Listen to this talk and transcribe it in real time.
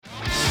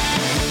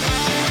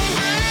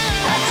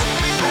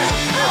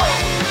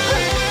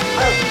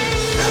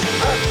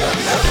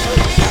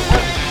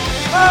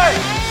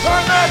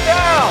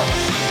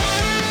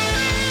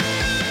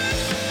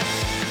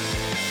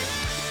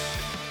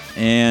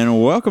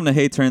And welcome to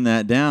Hey Turn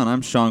That Down.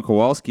 I'm Sean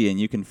Kowalski, and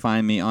you can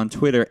find me on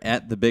Twitter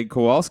at The Big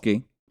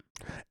Kowalski.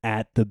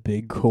 At The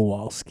Big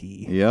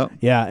Kowalski. Yep.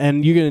 Yeah,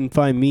 and you can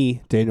find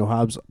me, Daniel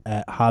Hobbs,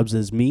 at Hobbs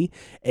is Me.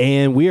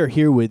 And we are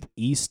here with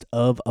East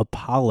of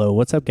Apollo.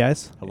 What's up,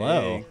 guys?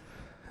 Hello. Hey.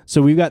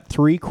 So we've got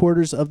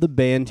 3/4 of the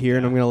band here,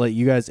 and I'm going to let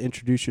you guys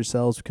introduce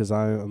yourselves because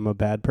I'm a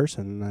bad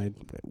person, and I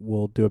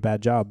will do a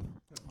bad job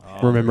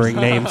remembering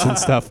names and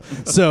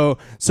stuff. So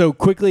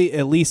quickly,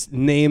 at least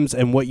names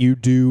and what you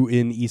do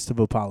in East of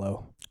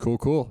Apollo.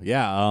 Cool.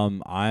 Yeah,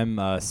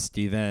 I'm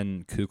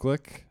Steven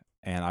Kuklik,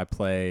 and I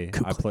play.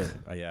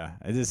 Yeah,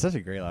 it is such a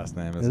great last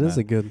name. It is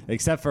a good.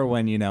 Except for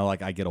when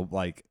I get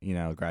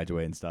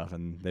graduate and stuff,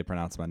 and they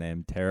pronounce my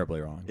name terribly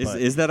wrong.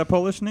 Is that a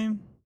Polish name?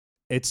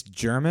 It's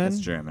German. It's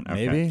German.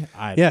 Okay.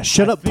 Maybe.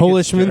 Shut up,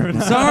 Polishman.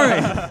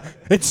 Sorry.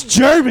 It's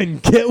German.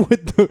 Get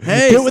with the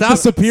the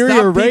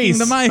superior stop race.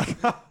 the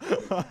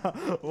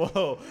mic.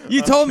 Whoa.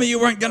 You told me you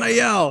weren't gonna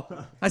yell.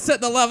 I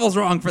set the levels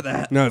wrong for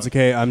that. No, it's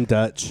okay. I'm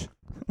Dutch.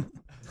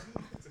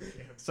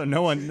 So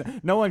no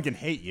one can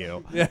hate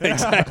you. Yeah,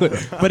 exactly.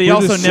 But he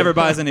also never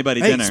buys anybody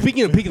Hey, dinner.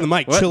 speaking of peeking the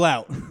mic, What? chill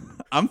out.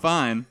 I'm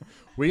fine.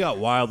 We got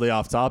wildly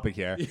off topic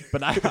here,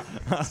 but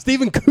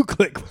Stephen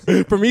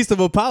Kuklik from East of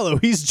Apollo.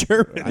 He's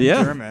German. I'm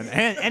Yeah. German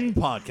and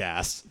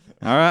podcast.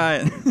 All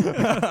right.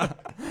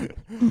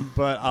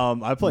 But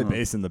I play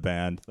bass in the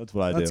band. That's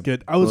what I do. That's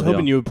good. I was Cool deal.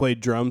 hoping you would play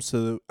drums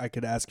so that I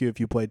could ask you if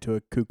you played to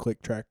a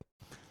Kuklik track.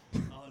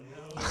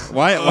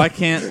 Why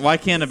can't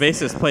a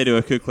bassist play to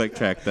a Kuklik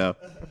track though?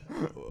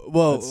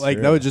 Well, That's that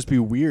true. would just be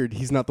weird.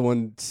 He's not the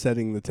one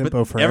setting the tempo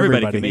But for everybody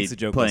everybody. can Makes be the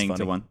joke less playing to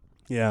funny. one.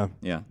 Yeah.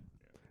 Yeah.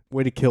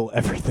 Way to kill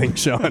everything,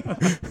 Sean.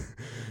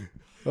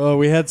 Oh,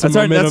 we had some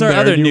That's momentum our there.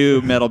 other You-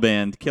 new metal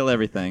band. Kill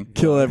everything.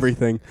 Kill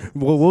everything.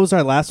 Well, what was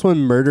our last one?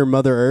 Murder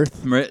Mother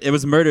Earth? It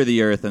was Murder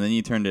the Earth, and then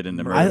you turned it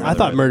into Murder. I Mother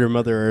thought Earth. Murder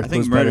Mother Earth I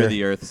think was Murder better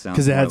the Earth sounds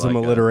because it had more some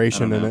like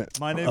alliteration I don't in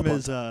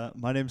know. it.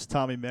 My name's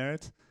Tommy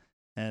Merritt,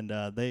 and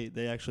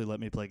they actually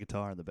let me play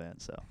guitar in the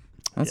band. So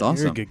That's You're a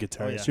awesome. good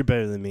guitarist. Oh, yeah. You're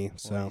better than me. well,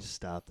 So you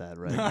stop that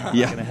right now.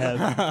 Yeah.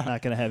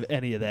 Not gonna have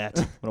any of that.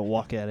 I'm gonna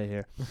walk out of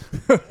here.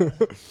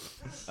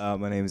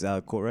 My name is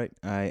Alec Courtwright.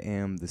 I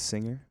am the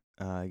singer.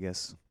 I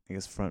guess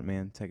front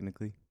man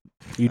technically.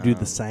 you do the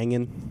Um,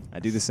 singing.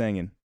 I do the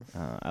singing.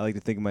 I like to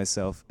think of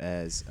myself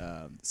as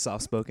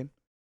soft spoken,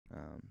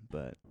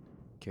 but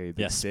carry a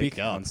big Yeah, stick speak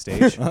up. on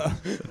stage.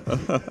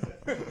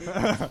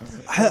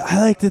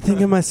 I like to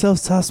think of myself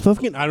soft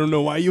spoken. I don't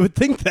know why you would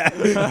think that.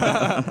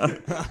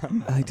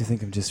 I like to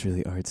think I'm just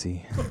really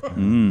artsy.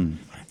 Mm.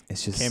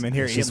 It's just Came in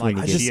here it's eating just when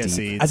like you get chia deep.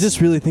 seeds. I just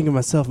really think of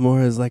myself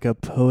more as like a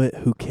poet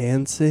who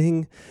can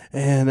sing,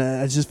 and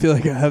I just feel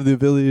like I have the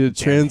ability to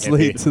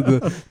translate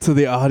to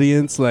the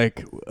audience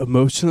like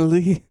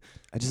emotionally.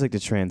 I just like to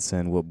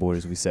transcend what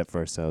borders we set for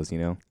ourselves. You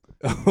know.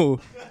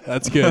 Oh,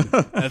 that's good.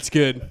 That's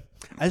good.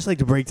 I just like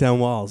to break down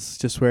walls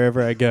just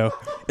wherever I go.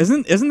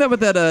 Isn't that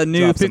what that new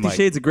Drop some 50 mic.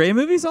 Shades of Grey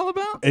movie's all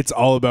about? It's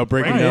all about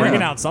breaking bringing, yeah. down.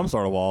 bringing out some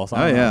sort of walls.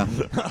 Oh yeah,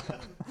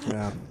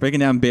 Yeah.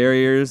 breaking down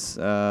barriers.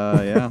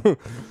 Yeah.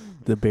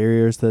 The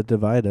barriers that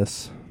divide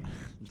us.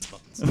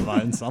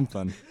 Find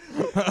something.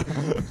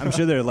 I'm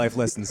sure there are life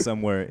lessons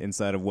somewhere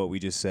inside of what we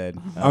just said.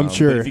 I'm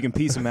sure. But if you can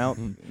piece them out,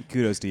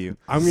 kudos to you.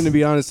 I'm going to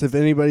be honest. If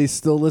anybody's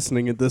still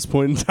listening at this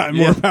point in time,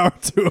 more power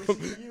to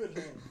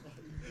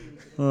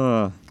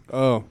them.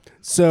 Oh,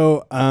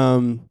 so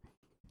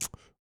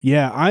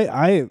yeah,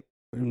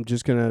 I'm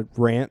just gonna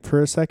rant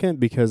for a second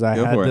because I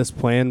Go had for it. this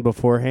plan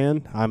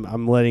beforehand.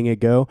 I'm letting it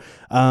go.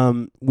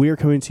 We are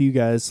coming to you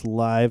guys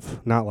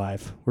live, not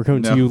live. We're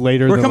coming No. to you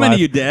later. We're than coming live.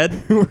 to you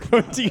dead. We're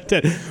coming to you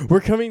dead.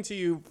 We're coming to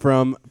you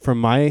from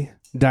my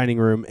dining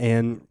room,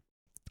 and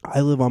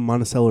I live on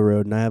Monticello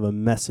Road, and I have a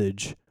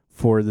message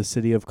for the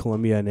city of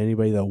Columbia and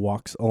anybody that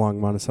walks along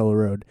Monticello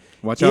Road.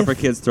 Watch out for If-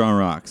 kids throwing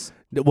rocks.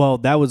 Well,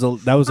 that was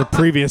a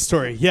previous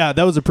story. Yeah,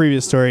 that was a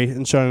previous story,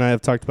 and Sean and I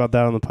have talked about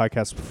that on the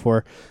podcast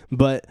before.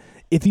 But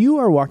if you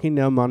are walking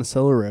down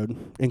Monticello Road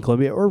in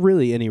Columbia, or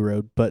really any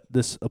road, but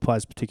this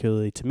applies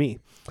particularly to me,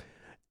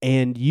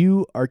 and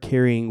you are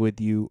carrying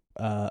with you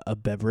a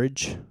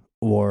beverage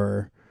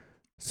or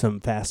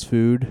some fast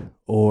food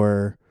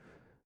or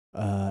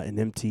an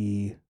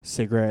empty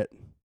cigarette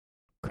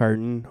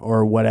carton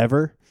or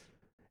whatever,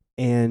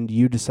 and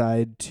you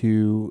decide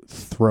to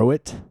throw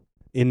it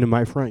into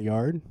my front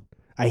yard,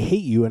 I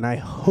hate you, and I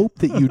hope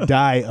that you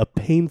die a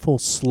painful,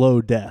 slow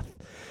death.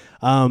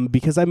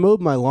 Because I mowed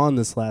my lawn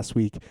this last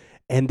week,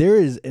 and there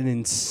is an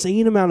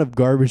insane amount of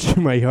garbage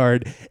in my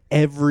yard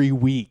every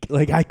week.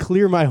 Like, I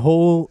clear my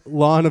whole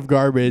lawn of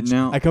garbage.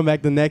 No. I come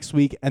back the next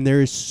week, and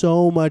there is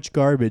so much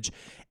garbage.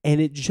 And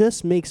it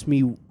just makes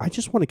me, I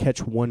just want to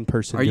catch one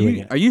person doing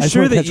it. Are you I just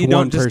sure wanna that catch you one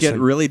don't just get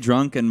person. really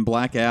drunk and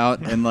black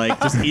out and like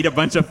just eat a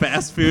bunch of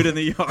fast food in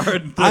the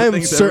yard? And throw I am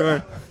things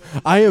certain.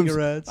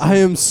 everywhere? I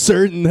am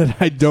certain that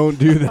I don't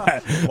do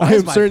that. I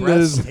am certain that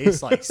is.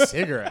 tastes like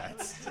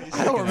cigarettes.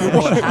 I don't remember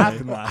what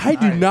happened last I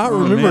do night. not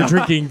remember man.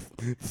 drinking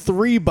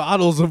 3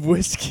 bottles of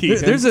whiskey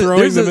There's and a throwing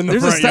there's them a in the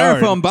there's a front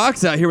yard. styrofoam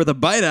box out here with a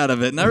bite out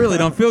of it, and I really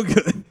don't feel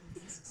good.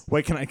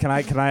 Wait, can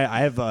I? I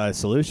have a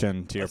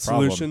solution to your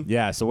problem. solution?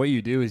 Yeah. So what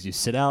you do is you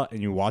sit out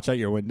and you watch out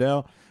your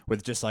window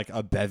with just like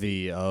a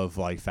bevy of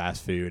like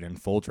fast food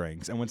and full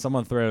drinks, and when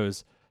someone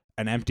throws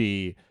an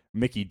empty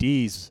Mickey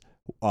D's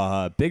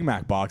Big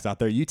Mac box out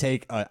there, you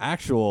take an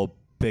actual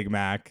Big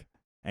Mac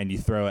and you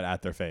throw it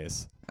at their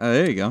face.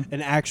 There you go.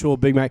 An actual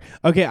Big Mac.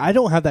 Okay, I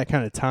don't have that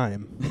kind of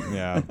time.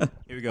 Yeah.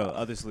 Here we go.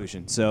 Other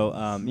solution. So,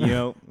 you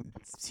know,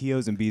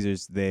 T.O.'s and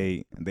Beezers,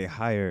 they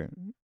hire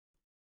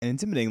an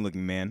intimidating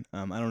looking man.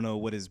 I don't know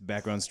what his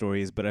background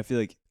story is, but I feel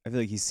like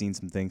he's seen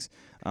some things.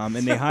 And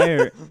they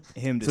hire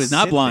him to So he's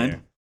not sit blind.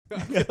 there.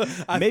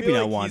 Maybe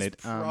not wanted.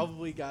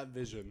 Probably got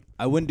vision.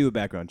 I wouldn't do a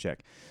background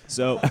check.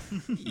 So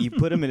you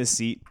put him in a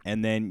seat,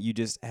 and then you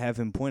just have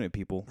him point at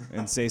people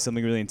and say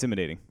something really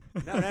intimidating.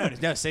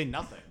 No, say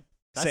nothing.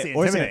 That's Say- the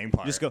or say- intimidating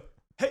part. Just go.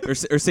 Or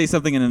say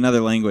something in another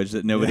language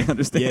that nobody Yeah,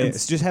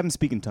 understands. just have him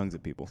speak in tongues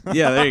at people.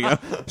 Yeah, there you go.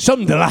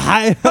 Something to the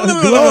high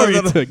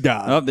glory to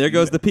God. Oh, there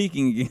goes the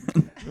peeking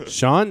again.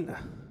 Sean,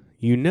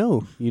 you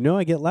know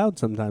I get loud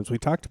sometimes. We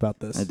talked about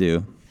this. I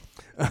do.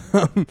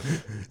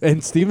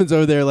 And Steven's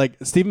over there, like,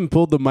 Steven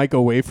pulled the mic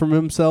away from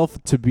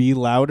himself to be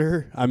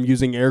louder. I'm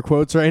using air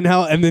quotes right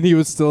now. And then he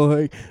was still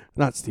like,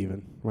 not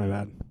Steven, my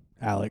bad.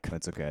 Alec.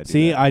 That's okay. I do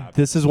See, that.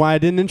 this is why I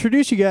didn't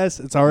introduce you guys.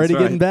 It's already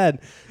That's getting bad.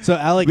 So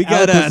Alec, We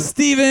got Alec was-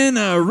 Steven,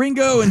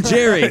 Ringo, and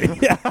Jerry.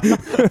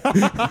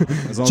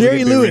 As long as Jerry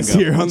we get Big Lewis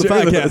Ringo. here on the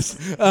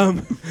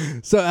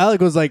podcast. So Alec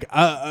was like,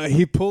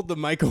 he pulled the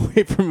mic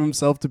away from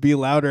himself to be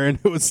louder, and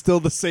it was still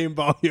the same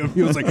volume.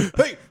 He was like,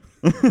 "Hey,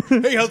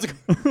 hey, how's it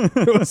going?"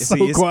 It was so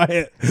See,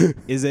 quiet.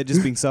 Is that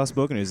just being soft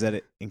spoken, or is that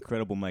an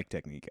incredible mic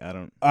technique? I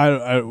don't.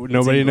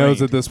 Nobody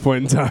knows ingrained. at this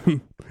point in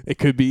time. It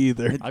could be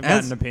either. I've got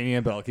As- an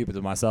opinion, but I'll keep it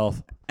to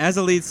myself. As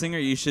a lead singer,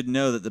 you should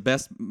know that the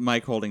best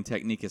mic holding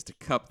technique is to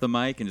cup the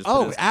mic and just put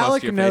Oh, it as close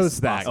Alec to your knows face as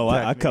that. possible. Oh,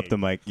 I cup Technique. the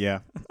mic. Yeah,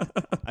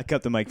 I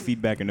cup the mic.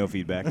 Feedback or no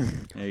feedback.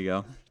 There you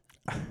go.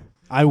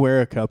 I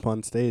wear a cup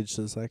on stage.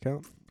 Does that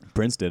count?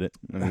 Prince did it.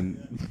 I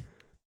mean,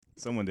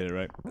 someone did it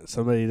right.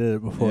 Somebody did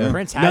it before. Yeah.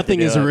 Prince had to Nothing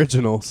do is it.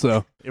 original.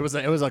 So It was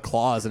a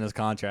clause in his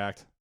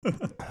contract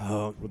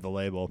Oh. with the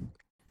label.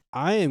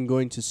 I am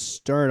going to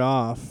start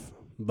off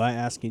by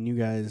asking you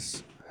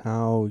guys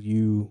how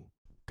you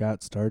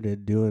got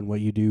started doing what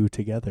you do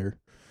together,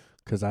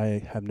 because I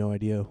have no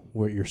idea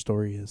what your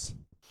story is.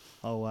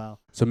 Oh wow.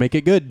 So make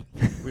it good.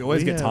 We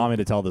always We get have- Tommy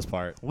to tell this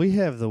part. We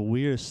have the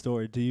weirdest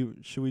story.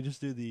 Should we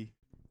just do the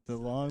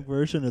long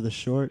version or the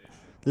short?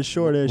 The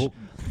short-ish.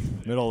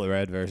 Middle of the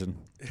red version.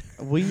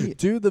 We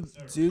Do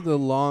the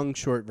long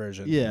short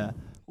version. yeah.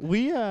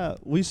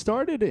 We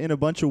started in a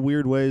bunch of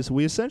weird ways.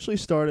 We essentially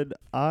started.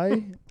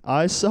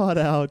 I sought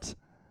out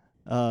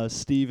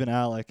Steve and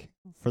Alec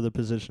for the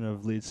position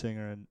of lead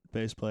singer and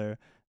bass player.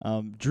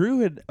 Drew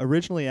had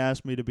originally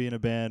asked me to be in a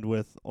band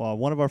with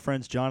one of our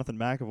friends, Jonathan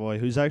McAvoy,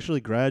 who's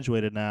actually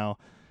graduated now,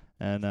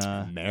 and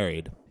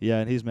Married. yeah,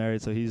 and he's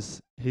married, so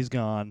he's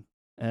gone,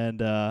 and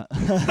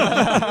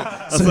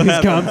So he's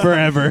gone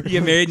forever. You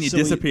get married and you so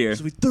disappear.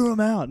 so we threw him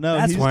out. No,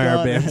 That's he's why our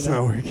gone. band's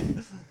not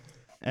working.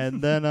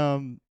 And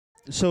then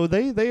so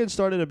they had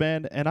started a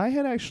band, and I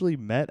had actually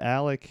met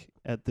Alec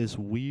at this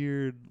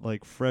weird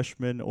like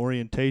freshman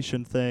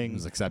orientation He thing.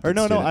 was accepted. Or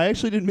no, student. I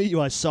actually didn't meet you.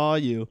 I saw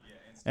you,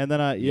 and then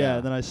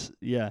Yeah.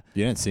 yeah.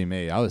 You didn't see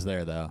me. I was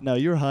there though. No,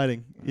 you were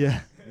hiding. Yeah,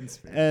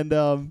 and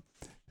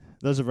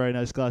those are very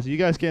nice glasses. You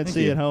guys can't Thank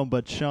see you. at home,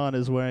 but Sean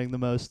is wearing the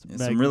most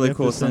Some really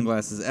cool magnificent-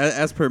 sunglasses.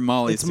 As per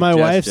Molly's It's my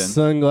wife's suggestion.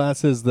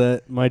 sunglasses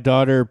that my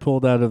daughter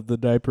pulled out of the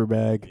diaper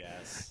bag.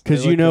 Yes.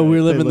 Because They you look know good. we're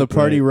They living the look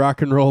party great.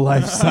 rock and roll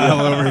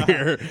lifestyle over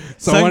here.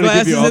 So I wanted to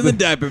give Sunglasses you all in the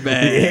diaper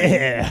bag.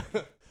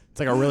 Yeah. It's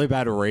like a really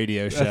bad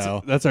radio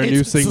show. That's our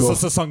new single.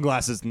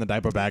 Sunglasses in the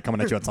diaper bag coming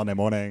at you on Sunday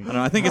morning. I don't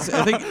know.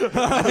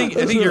 I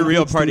think you're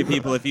real party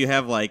people if you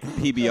have like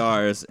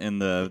PBRs in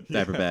the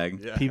diaper bag,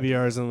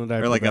 PBRs in the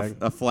diaper or like bag.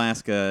 a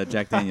flask of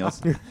Jack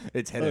Daniels.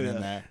 It's hidden yeah.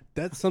 in there.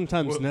 That's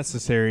sometimes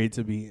necessary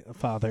to be a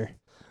father.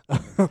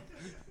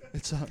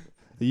 It's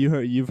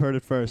you've heard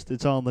it first.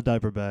 It's all in the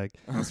diaper bag.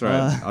 That's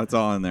right. It's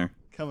all in there.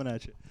 Coming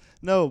at you.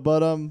 No,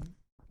 but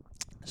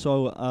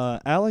so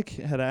Alec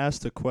had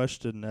asked a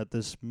question at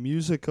this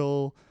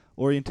musical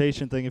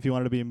orientation thing if you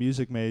wanted to be a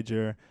music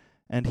major,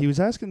 and he was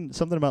asking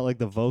something about like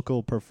the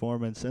vocal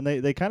performance, and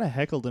they kind of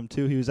heckled him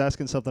too. He was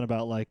asking something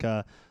about like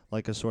a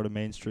sort of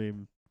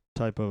mainstream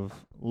type of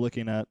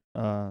looking at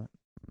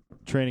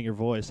training your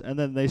voice, and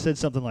then they said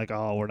something like,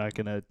 "Oh, we're not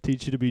gonna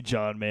teach you to be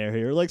John Mayer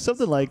here," like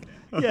something like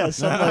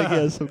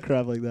some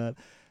crap like that,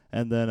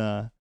 and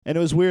then. And it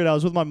was weird. I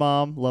was with my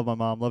mom. Love my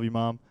mom. Love your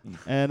mom.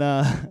 And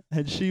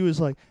she was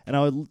like, and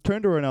I would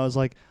turn to her and I was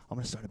like, I'm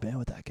gonna start a band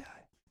with that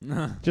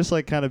guy. Just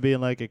like kind of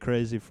being like a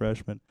crazy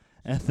freshman.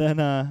 And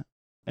then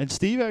and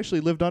Steve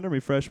actually lived under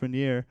me freshman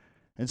year,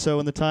 And so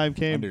when the time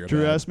came, Under your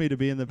Drew bed. asked me to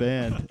be in the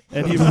band,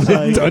 and he was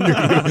like, Under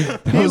you.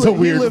 That was a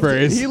weird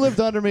phrase. He lived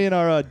under me in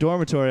our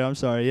dormitory. I'm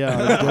sorry,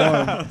 yeah,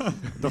 our dorm.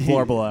 The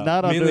floor below.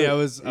 Not Mainly, under, I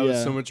was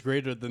yeah. so much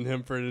greater than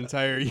him for an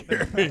entire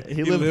year.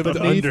 He lived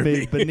beneath under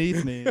me.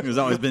 Beneath me. It was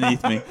always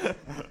beneath me.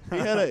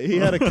 He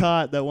had a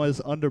cot that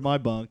was under my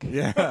bunk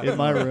Yeah. in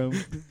my room.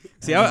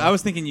 See, I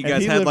was thinking you And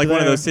guys he had lived like one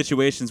of there. those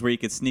situations where you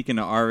could sneak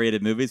into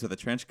R-rated movies with a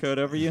trench coat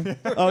over you.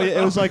 Oh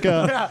yeah, it was like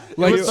a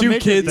Like it was a two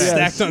mix- kids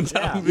yes. stacked on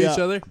top of Yeah. each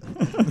other.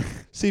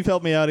 Steve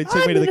helped me out. He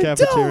took me to the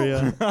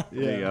cafeteria. Yeah.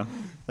 There you go.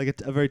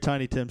 Like a very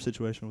tiny Tim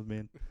situation with me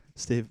and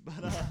Steve.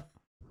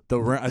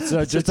 But,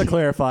 So just to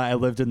clarify, I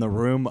lived in the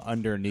room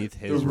underneath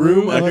his The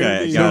room Okay,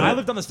 underneath. got I it.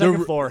 lived on the second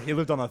r- floor. He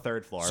lived on the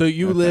third floor. So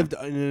you lived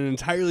in an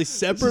entirely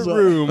separate what-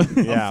 room,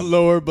 Yeah. a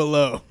floor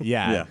below.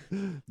 yeah.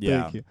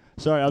 Yeah. Thank you.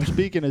 Sorry, I'm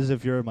speaking as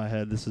if you're in my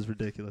head. This is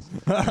ridiculous.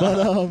 But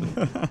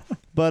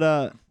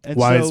and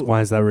so,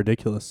 Why is that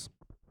ridiculous?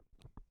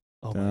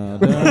 oh my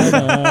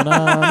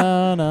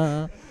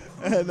God.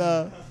 And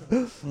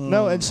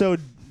no, and so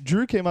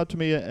Drew came up to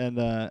me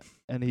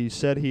and he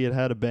said he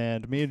had a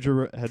band. Me and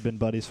Drew had been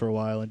buddies for a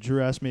while, and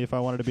Drew asked me if I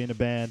wanted to be in a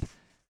band,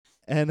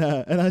 and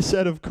I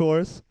said of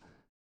course,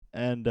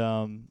 and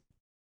then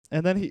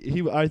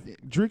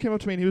Drew came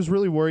up to me and he was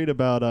really worried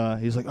about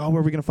he's like, oh,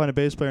 where are we gonna find a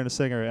bass player and a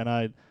singer? And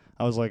I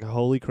was like,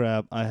 holy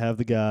crap, I have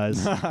the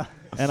guys.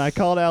 And I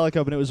called Alec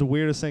up, and it was the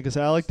weirdest thing because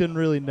Alec didn't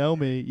really know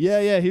me.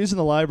 Yeah, he was in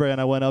the library,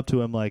 and I went up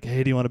to him like,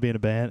 hey, do you want to be in a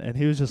band? And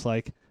he was just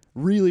like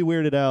really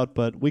weirded out,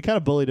 but we kind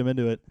of bullied him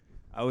into it.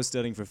 I was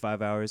studying for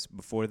 5 hours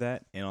before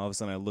that, and all of a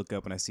sudden I look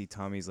up and I see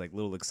Tommy's like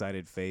little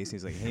excited face.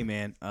 He's like, "Hey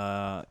man,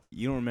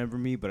 you don't remember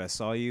me, but I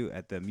saw you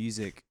at the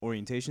music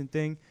orientation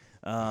thing.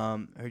 I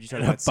heard you talking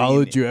And I about singing.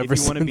 followed you ever if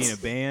you want to be in a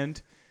since."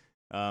 band."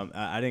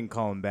 I didn't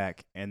call him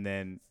back, and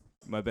then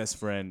my best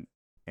friend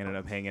ended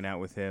up hanging out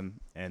with him,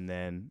 and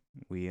then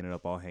we ended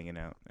up all hanging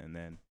out, and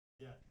then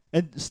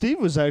And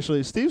Steve's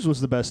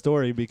was the best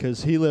story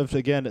because he lived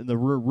again in the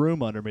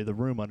room under me,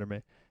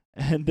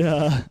 and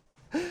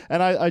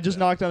and I just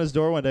knocked on his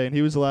door one day, and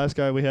he was the last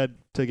guy we had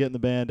to get in the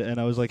band, and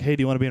I was like, hey,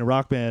 do you want to be in a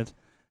rock band?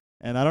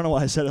 And I don't know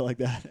why I said it like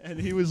that, and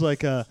he was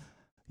like,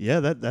 yeah,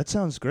 that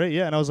sounds great,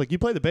 yeah. And I was like, you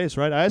play the bass,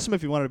 right? I asked him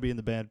if he wanted to be in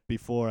the band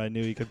before I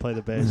knew he could play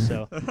the bass,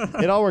 so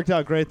it all worked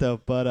out great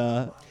though.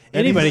 But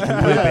Anybody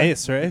can play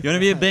bass, right? You want to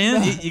be a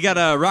band? You got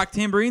rock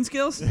tambourine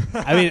skills?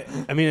 I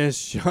mean, as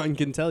Sean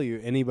can tell you,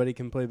 anybody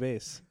can play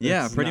bass.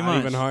 Yeah, It's pretty not much.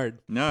 even hard.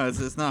 No,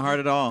 it's not hard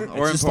at all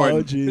or just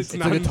important. jeez. It's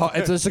It's a guitar.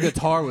 It's just a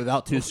guitar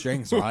without two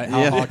strings, right? How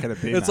Yeah. hard can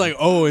it be? It's man? like,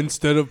 oh,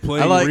 instead of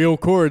playing like- real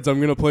chords, I'm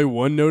gonna play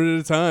one note at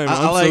a time. I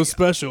I'm so like-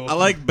 special. I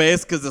like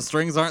bass because the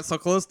strings aren't so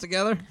close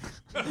together.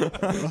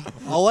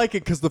 I like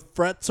it because the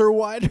frets are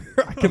wider.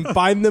 I can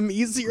find them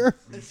easier.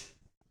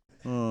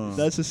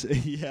 That's just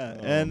yeah,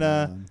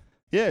 and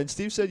yeah, and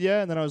Steve said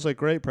yeah, and then I was like,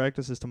 great,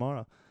 practice is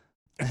tomorrow,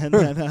 and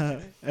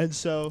then and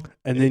so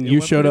And it- then it you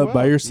went showed pretty up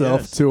by well.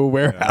 yourself Yes. to a I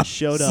warehouse.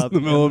 showed up in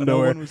the middle of and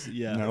nowhere. No one was,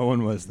 yeah, no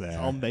one was it's there.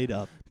 all made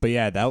up. But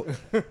yeah, that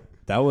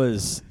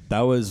was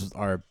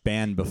our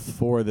band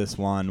before this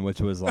one,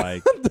 which was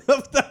like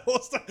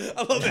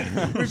I love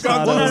it. We've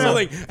not gone over.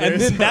 through something,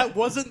 and then that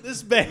wasn't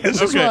this band.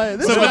 This is why.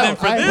 This So is but why then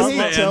for I this hate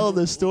band- telling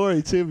this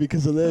story too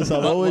because of this.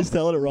 I'm always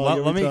telling it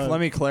wrong. every time.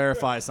 let me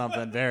clarify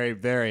something very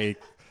very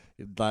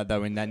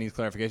that needs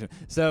clarification.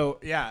 So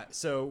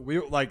we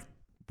were like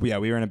we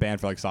were in a band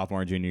for like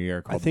sophomore and junior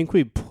year. I Called think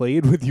we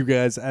played with you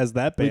guys as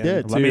that We band.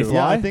 did. Let too. Me Yeah,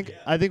 Fly?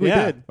 I think we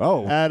Yeah. did.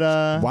 Oh At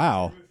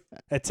wow.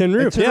 At Tin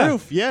Roof. at Tin yeah.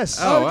 Roof. Yes.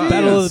 Oh, wow.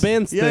 Battle Yes. of the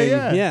Bands Yeah, thing.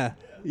 yeah. Yeah.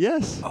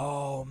 Yes.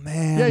 Oh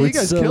man. Yeah, you it's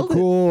guys so killed it.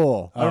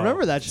 cool. I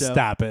remember that show.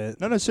 Stop it.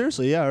 No,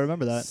 seriously. Yeah, I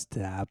remember that.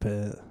 Stop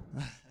it.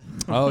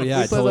 Oh yeah,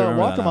 I We played totally that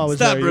remember Wakama that. was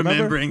Stop there, you remember?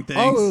 remembering things.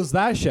 Oh, it was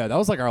that show. That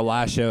was like our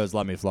last show. Is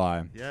Let Me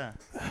Fly. Yeah.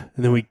 And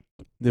then we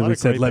Lot of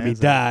said, great "Let me bands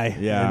out die,"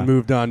 Yeah. and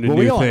moved on to Well,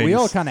 new we things.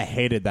 all kind of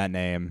hated that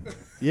name.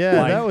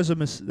 Yeah, Like- that was a that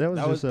was That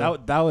was just a,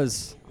 that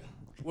was.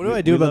 what do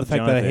I do we about the love fact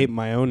that I Jonathan. hate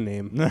my own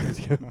name?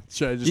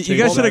 Should I just You change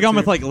guys should that have gone too?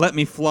 with like "Let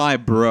Me Fly,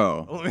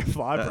 Bro." Let Me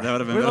Fly, That would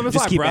have been better.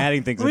 just keep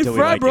adding things until we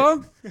like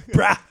it.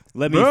 Brah.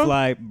 Let me Bro?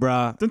 fly,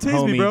 brah. Don't taste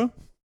homie, me, bro.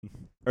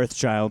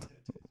 Earthchild,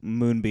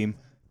 Moonbeam.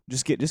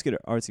 Just get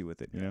artsy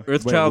with it, you know.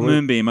 Earthchild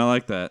Moonbeam. I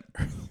like that.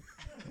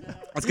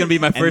 That's gonna be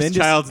my And first then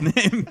just- child's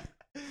name.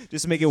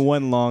 Just make it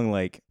one long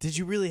like. Did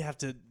you really have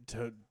to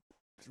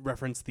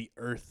reference the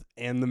Earth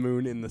and the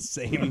Moon in the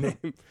same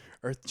name?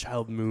 Earth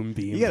Child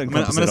Moonbeam. You gotta I'm gonna,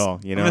 encompass it all,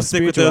 you know. I'm gonna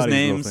stick with those Spirituality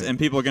is a real names, thing. and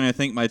people are gonna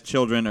think my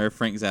children are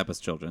Frank Zappa's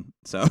children.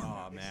 So,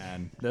 Oh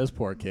man, those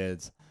poor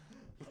kids.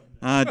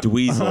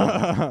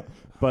 Dweezil.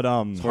 But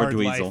Poor Hard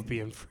Dweezil. life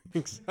being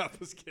Frank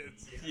Zappa's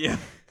kids. Yeah.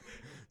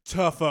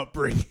 Tough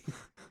upbringing.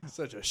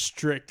 Such a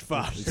strict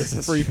father.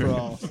 free for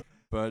all.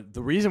 But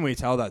the reason we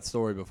tell that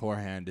story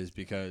beforehand is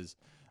because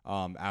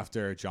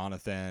after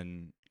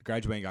Jonathan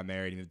graduated and got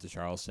married, he moved to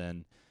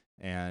Charleston,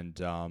 and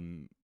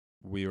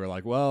we were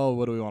like, well,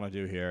 what do we want to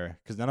do here?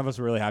 Because none of us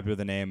were really happy with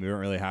the name. We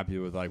weren't really happy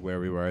with like where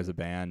we were as a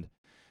band.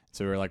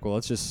 So we were like, well,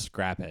 let's just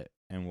scrap it,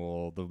 and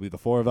there'll be the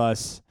four of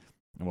us,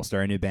 and we'll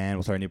start a new band.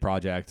 We'll start a new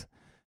project.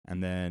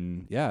 And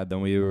then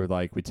then we were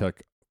like, we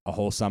took a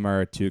whole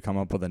summer to come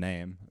up with a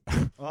name.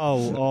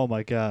 Oh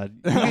my God!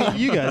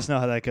 You guys know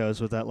how that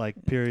goes with that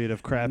like period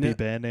of crappy No.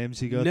 band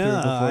names you go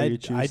No, through before you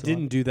choose. I the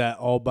didn't one. do that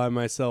all by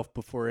myself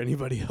before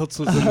anybody else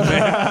was in the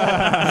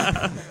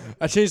band.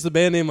 I changed the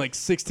band name like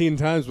 16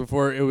 times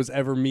before it was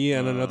ever me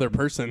and another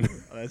person.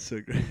 That's so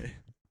great.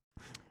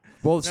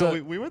 Well, No,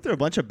 so we went through a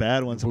bunch of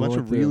bad ones, a We bunch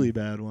went of through- really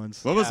bad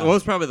ones. What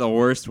was probably the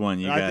worst one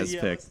you I guys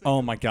think- yeah, picked?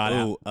 oh my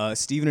God,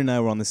 Steven and I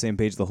were on the same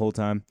page the whole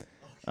time.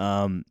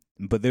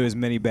 But there was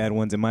many bad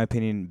ones. In my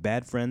opinion,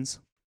 Bad Friends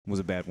was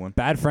a bad one.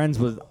 Bad Friends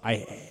was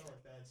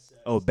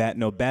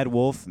Bad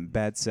Wolf,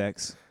 Bad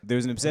Sex.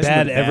 There's an obsession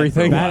Bad with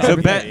everything. Bad So for a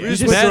while. bad- You Yeah.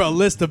 just went Bad- through a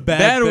list of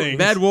bad things.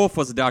 Bad Wolf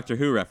was a Doctor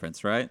Who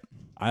reference, right?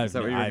 I've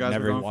that what you guys were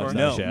never going watched for?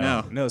 that show.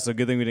 No. No, so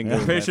good thing we didn't go I'm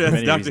with pretty that sure for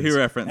that's a many Doctor Who reasons.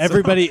 reference.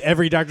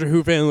 Every Doctor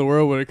Who fan in the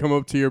world would have come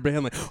up to your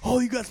band like, "Oh,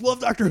 you guys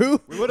love Doctor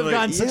Who?" We would have Like,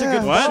 gotten such a yeah,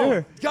 good What?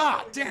 sure.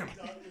 God damn it.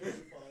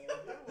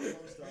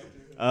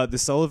 The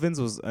Sullivans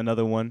was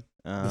another one.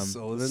 The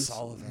Sullivans.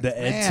 Sullivans. The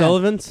Ed Man.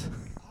 Sullivans.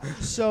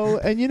 So,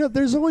 and you know,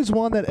 there's always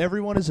one that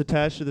everyone is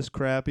attached to this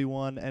crappy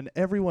one, and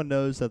everyone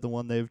knows that the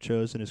one they've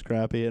chosen is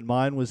crappy. And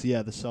mine was,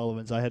 the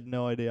Sullivans. I had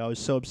no idea. I was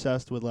so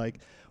obsessed with like,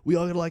 we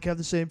all gotta like have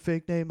the same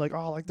fake name, like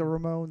like the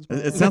Ramones.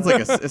 It sounds like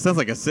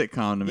a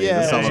sitcom to me. yeah,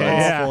 the it's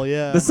Sullivans. awful.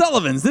 Yeah. The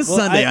Sullivans this Well,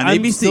 Sunday on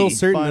I'm ABC. still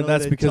certain Finally that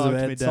that's they because of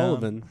talked me Ed down.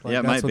 Sullivan. Like, Yeah,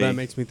 it that's might what be. that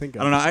makes me think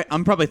of. I don't know.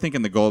 I'm probably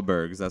thinking the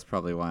Goldbergs. That's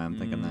probably why I'm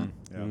thinking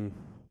that. Mm.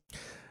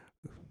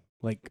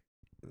 Like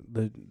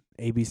the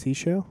ABC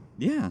show?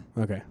 Yeah.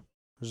 Okay.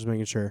 Just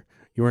making sure.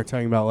 You weren't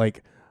talking about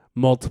like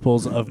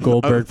multiples of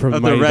Goldberg from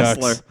of the the Mighty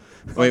wrestler.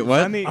 Ducks. Wait,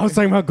 what? Funny- I was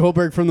talking about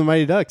Goldberg from the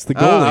Mighty Ducks, the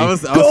goalie. I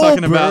was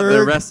talking about the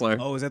Goldberg! wrestler.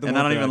 Oh, is that the and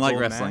one I don't with even the like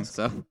gold wrestling, mask?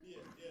 so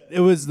It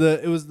was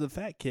the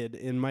fat kid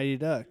in Mighty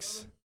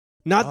Ducks.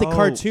 Not the Oh,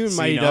 cartoon see,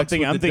 Mighty no, Ducks. I'm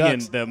with the thinking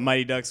ducks. the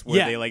Mighty Ducks where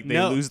Yeah, they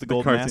no, lose the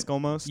gold cartoon. mask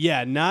almost.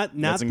 Yeah, not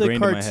That's the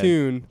ingrained in my head.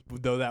 cartoon,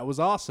 though that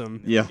was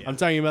awesome. yeah. I'm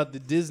talking about the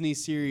Disney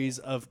series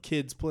of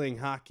kids playing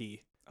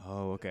hockey.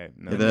 Oh, okay.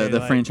 No, The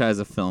like- franchise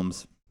of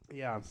films.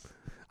 Yeah.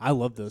 I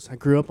love those. I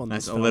grew up on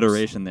Nice those films.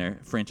 alliteration there.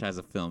 Franchise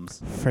of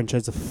films.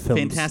 Franchise of films.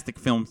 Fantastic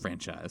film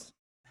franchise.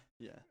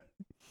 Yeah.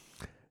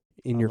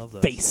 In I your love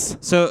those. face.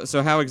 So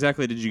how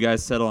exactly did you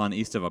guys settle on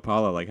East of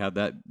Apollo? Like, how'd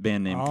that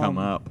band name come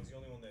up?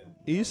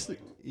 East.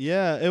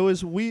 Yeah, it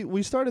was.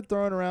 We started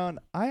throwing around.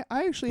 I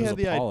actually It was had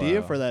the Apollo.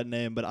 idea for that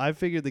name, but I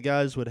figured the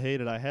guys would hate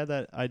it. I had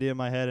that idea in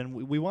my head, and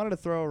we wanted to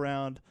throw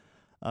around.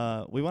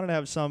 We wanted to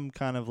have some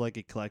kind of like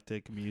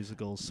eclectic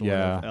musical sort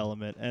Yeah. of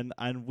element,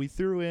 and we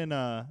threw in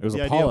It was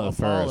the Apollo idea of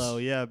Apollo,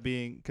 first. yeah,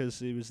 being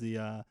because it was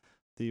the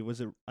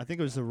was it I think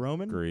it was the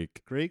Roman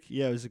Greek.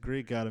 Yeah, it was the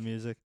Greek god of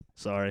music.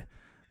 Sorry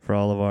for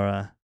all of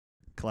our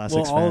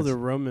classics Well, all fans. the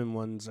Roman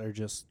ones are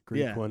just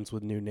Greek Yeah. ones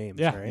with new names,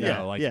 Yeah, right?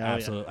 yeah, like Yeah, oh, yeah.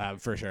 absolutely,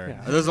 for sure.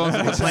 Yeah. Are those the ones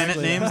with the planet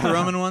Exactly. names, the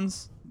Roman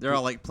ones? They're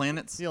all like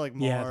planets? yeah, like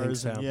Yeah, I think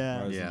Mars, so. and yeah.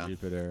 Mars Yeah. and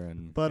Jupiter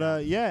and But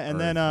and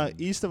then Earth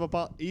and-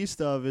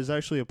 East of is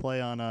actually a play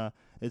on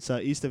it's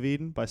East of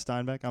Eden by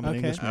Steinbeck. I'm an Okay.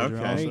 English major,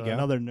 Okay. also. There you go.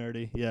 Another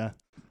nerdy, yeah.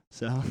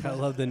 So I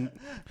love the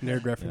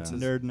nerd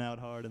references. nerding out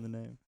hard in the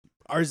name.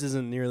 Ours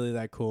isn't nearly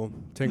that cool.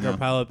 Tinkar No.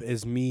 Pileup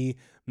is me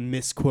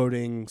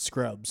misquoting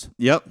Scrubs.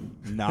 Yep.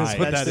 nice.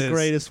 what That's that the is.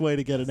 greatest way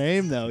to get a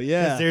name, though.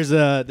 Yeah. There's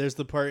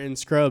the part in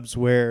Scrubs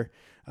where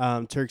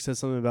Turk says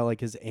something about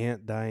like his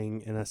aunt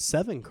dying in a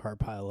 7-car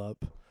pileup,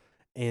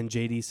 and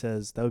JD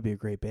says that would be a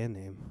great band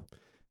name.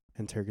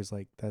 And Turk is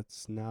like,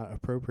 that's not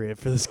appropriate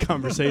for this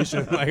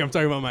conversation. Like, I'm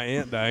talking about my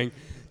aunt dying.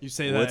 You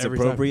say that What's every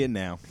appropriate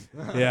now?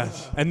 time. Yeah.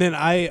 And then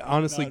I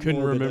honestly Not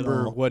couldn't morbid at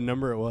remember all. what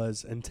number it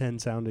was, and 10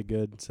 sounded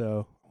good,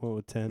 so went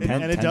with 10.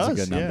 And it 10's does, a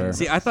good yeah. number.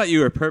 See, I thought you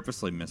were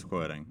purposely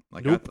misquoting.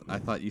 Like, Nope. I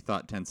thought you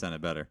thought 10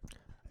 sounded better.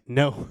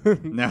 No.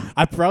 No.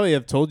 I probably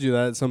have told you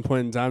that at some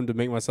point in time to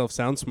make myself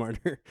sound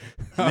smarter.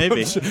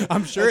 Maybe.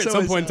 I'm sure That's at some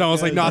always point in time I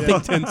was like, how no, it I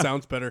goes, think 10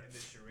 sounds better.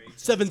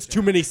 7's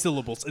too many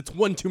syllables. It's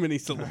one too many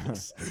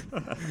syllables.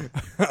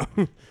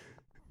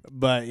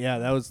 But yeah,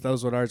 that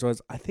was what ours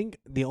was. I think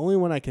the only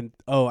one I can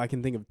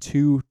think of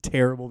 2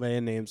 terrible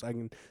band names. I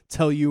can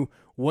tell you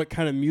what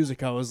kind of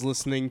music I was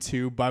listening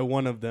to by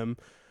one of them.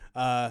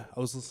 I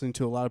was listening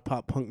to a lot of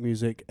pop punk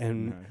music,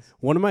 and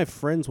one of my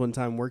friends one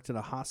time worked at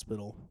a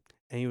hospital,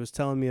 and he was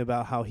telling me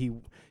about how he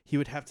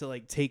would have to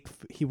like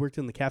he worked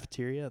in the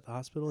cafeteria at the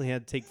hospital, and he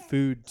had to take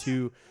food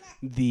to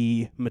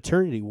the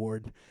maternity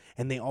ward,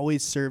 and they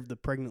always served the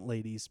pregnant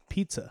ladies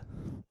pizza.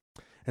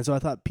 And so I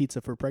thought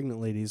Pizza for Pregnant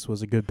Ladies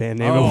was a good band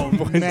name. Oh, at one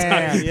point in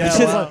man. time.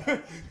 Yeah,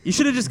 You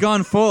should have just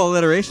gone full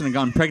alliteration and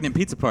gone pregnant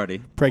pizza party.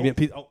 Pregnant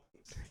Pizza. Oh.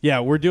 Yeah,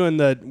 we're doing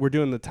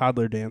the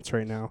toddler dance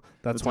right now.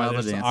 That's The why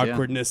toddler there's dance, yeah.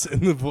 awkwardness in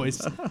the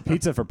voice.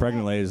 Pizza for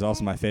Pregnant Ladies is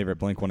also my favorite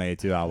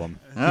Blink-182 album.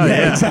 Oh,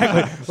 yeah.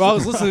 Exactly. Well, I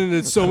was listening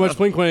to so much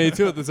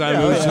Blink-182 at the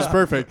time; it was just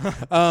perfect.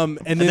 And then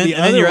And the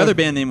then your one- other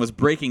band name was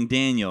Breaking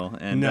Daniel.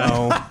 And,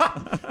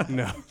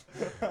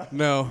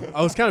 No.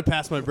 I was kind of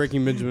past my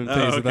Breaking Benjamin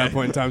phase at that okay.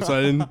 point in time, so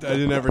I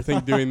didn't ever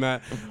think doing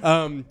that.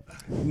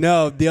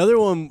 No, the other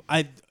one,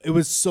 it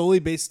was solely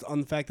based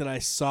on the fact that I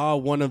saw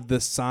one of the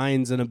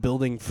signs in a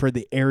building for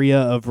the area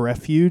of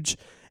refuge,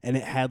 and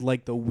it had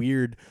like the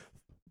weird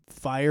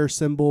fire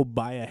symbol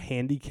by a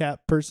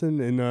handicapped person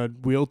in a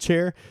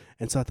wheelchair.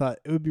 And so I thought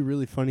it would be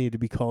really funny to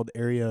be called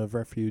Area of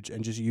Refuge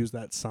and just use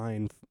that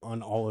sign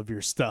on all of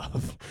your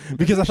stuff.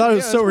 Because I thought it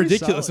was so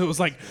ridiculous. It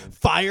was like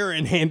fire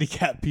and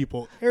handicapped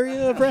people.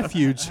 Area of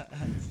Refuge.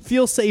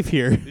 Feel safe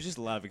here. There's just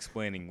a lot of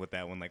explaining with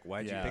that one. Like,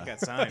 why'd you pick that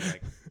sign?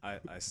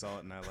 Like, I saw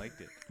it and I liked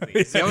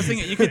it. See, I was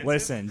thinking you could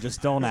Listen,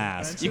 just don't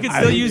ask. you could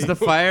still use the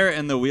fire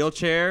and the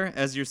wheelchair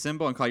as your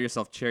symbol and call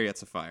yourself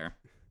Chariots of Fire.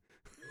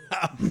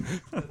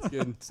 That's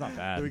good. It's not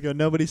There we bad. go.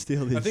 Nobody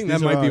steal these. I think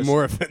These that are might be ours.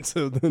 more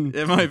offensive than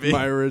It might be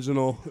my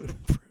original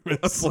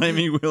a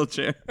flaming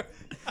wheelchair,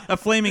 a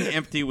flaming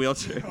empty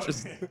wheelchair.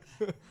 Just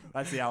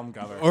That's the album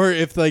cover. Or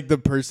if like the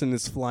person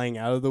is flying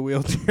out of the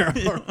wheelchair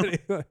already.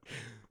 That'd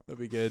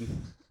be good.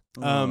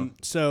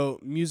 So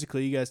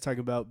musically, you guys talk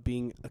about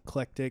being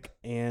eclectic,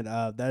 and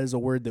that is a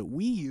word that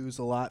we use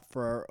a lot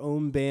for our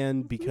own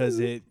band because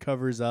it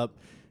covers up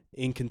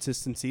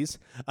inconsistencies.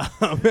 and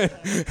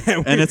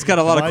it's got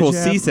a lot of cool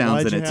C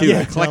sounds in it too.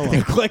 Yeah,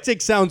 Eclectic.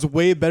 eclectic sounds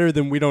way better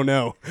than we don't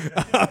know.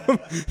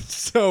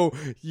 So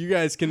you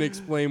guys can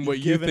explain what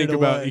you Giving think it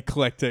about away.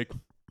 eclectic.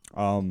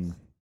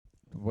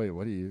 Wait,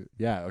 what do you?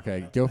 Yeah,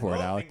 okay, go for it,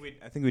 I Alec.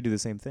 think we do the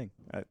same thing.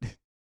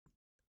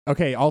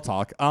 Okay, I'll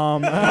talk.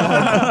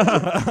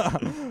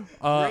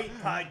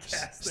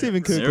 podcast.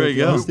 Stephen Cook. There we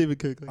go. Stephen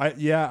Cook.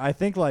 I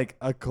think like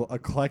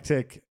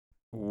eclectic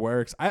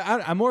works.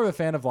 I'm more of a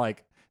fan of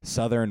like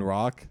Southern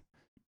rock,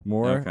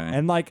 more, Okay.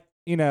 and like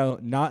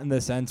not in the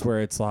sense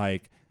where it's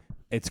like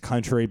it's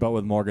country but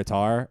with more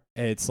guitar.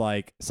 It's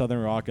like Southern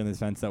rock in the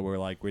sense that we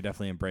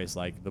definitely embrace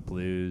like the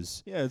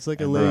blues. Yeah, it's like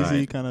a And lazy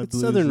right. kind of It's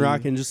Southern bluesy-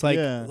 rock and just like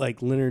Yeah.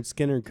 like Leonard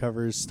Skinner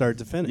covers start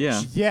to finish. Yeah.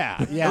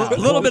 Yeah. A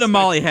little bit of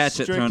Molly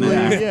Hatchet thrown in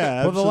Strictly, there.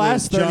 yeah. Well, the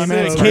last absolutely. 30 John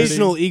minutes- Fogerty.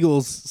 Occasional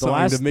Eagles The song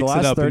last, to mix the last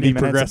it up 30 and be minutes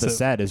of progressive. the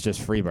set is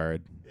just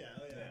Freebird.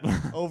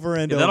 over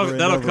and Yeah, over. that'll and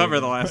that'll over cover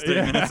again. the last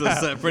 30 minutes of the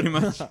set pretty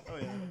much.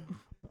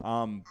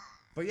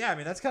 But yeah, I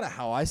mean that's kind of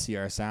how I see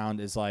our sound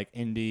is like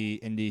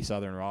indie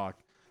Southern rock,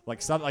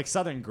 like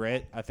Southern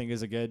grit. I think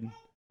is a good.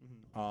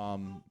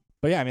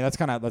 But yeah, I mean that's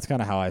kind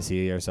of how I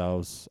see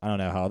ourselves. I don't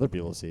know how other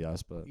people see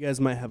us, but You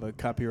guys might have a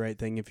copyright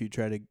thing if you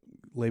try to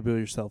label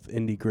yourself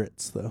indie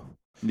grits, though.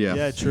 Yeah.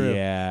 Yeah, true.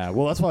 yeah.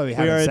 Well, that's why we are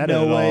haven't in said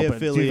no it at way all. But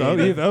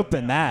affiliated you've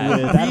opened that.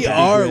 with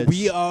That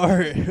We bad.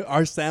 are.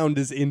 Our sound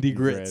is indie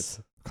grits.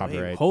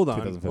 Copyright. Wait, hold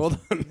on.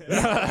 2015.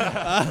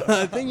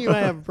 I think you might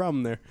have a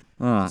problem there.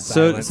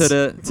 So Silence.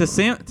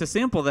 to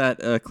sample that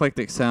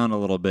eclectic sound a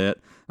little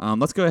bit,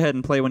 let's go ahead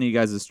and play one of you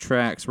guys'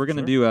 tracks. We're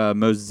gonna do a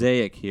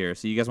Mosaic here.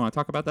 So you guys want to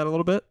talk about that a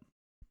little bit?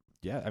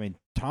 Yeah, I mean,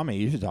 Tommy,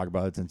 you should talk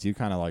about it since you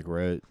kind of like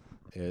wrote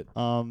it.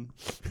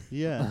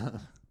 Yeah.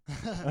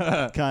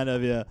 Kind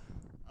of, yeah.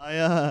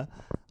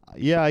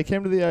 I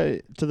came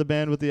to the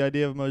band with the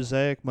idea of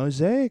Mosaic.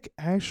 Mosaic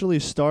actually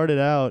started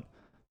out,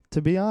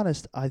 to be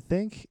honest, I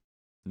think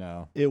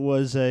No. it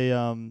was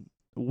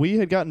we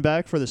had gotten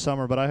back for the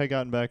summer, but I had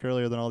gotten back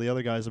earlier than all the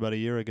other guys about a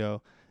year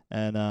ago.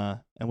 And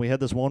we had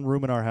this one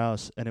room in our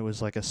house, and it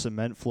was like a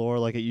cement floor,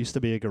 like it used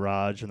to be a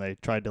garage, and they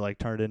tried to like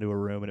turn it into a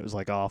room, and it was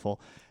like awful.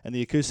 And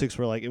the acoustics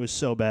were like, it was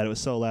so bad, it was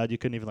so loud, you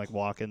couldn't even like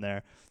walk in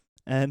there.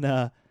 And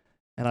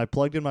I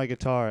plugged in my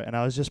guitar, and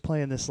I was just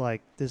playing this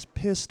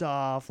pissed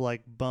off,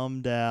 like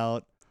bummed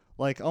out,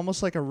 like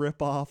almost like a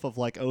rip off of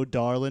like "Oh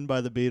Darlin'" by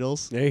the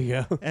Beatles. There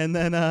you go. And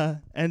then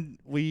and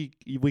we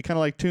kind of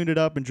like tuned it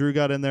up, and Drew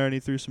got in there and he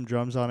threw some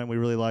drums on it. And we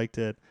really liked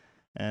it,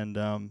 and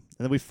then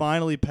we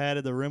finally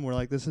padded the room. We're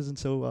like, this isn't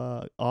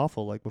so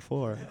awful like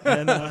before,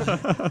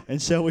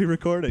 and so we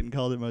recorded and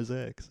called it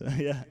Mosaic. So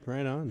yeah,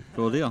 Right on.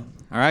 Cool deal.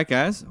 All right,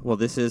 guys. Well,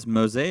 this is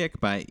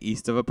Mosaic by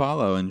East of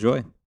Apollo.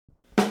 Enjoy.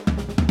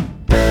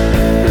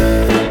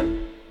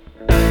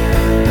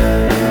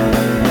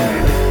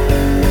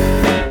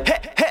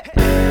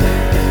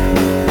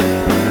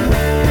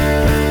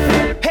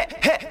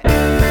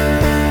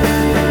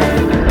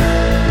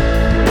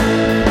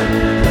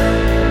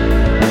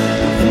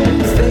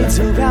 Fades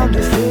around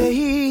her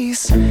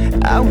face.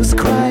 I was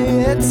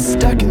quiet,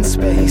 stuck in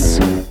space.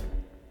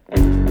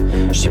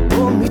 She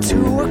pulled me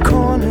to a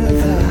corner.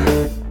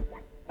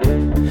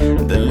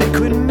 The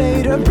liquid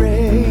made her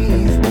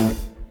brave.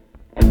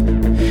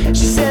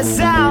 She says,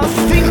 I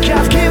think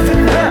I've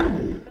given up,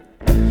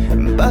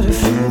 but I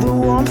feel the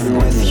warmth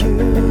with you.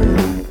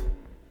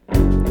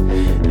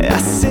 I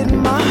said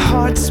my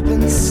heart's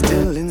been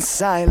still and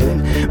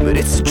silent, but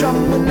it's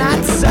strong when I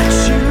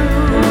touch you.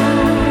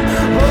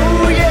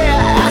 Oh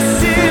yeah, I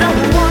said I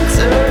want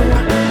to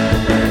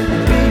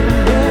be your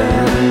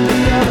man, be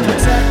your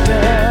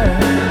protector.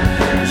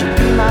 You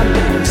be my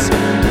nurse,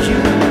 you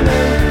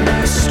make me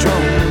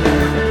strong,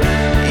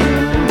 you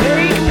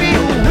make me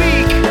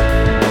weak.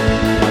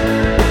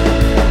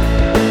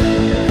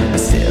 I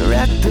stare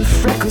at the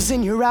freckles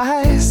in your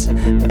eyes,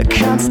 a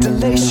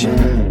constellation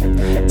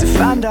to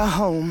find our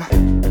home.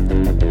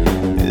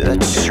 A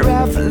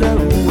traveler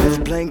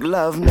with blank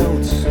love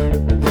notes.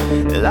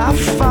 I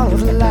follow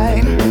the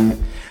light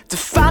to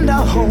find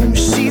our home.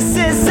 She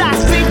says, I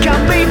think I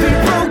may be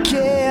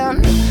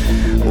broken.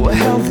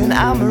 Well, then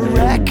I'm a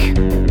wreck.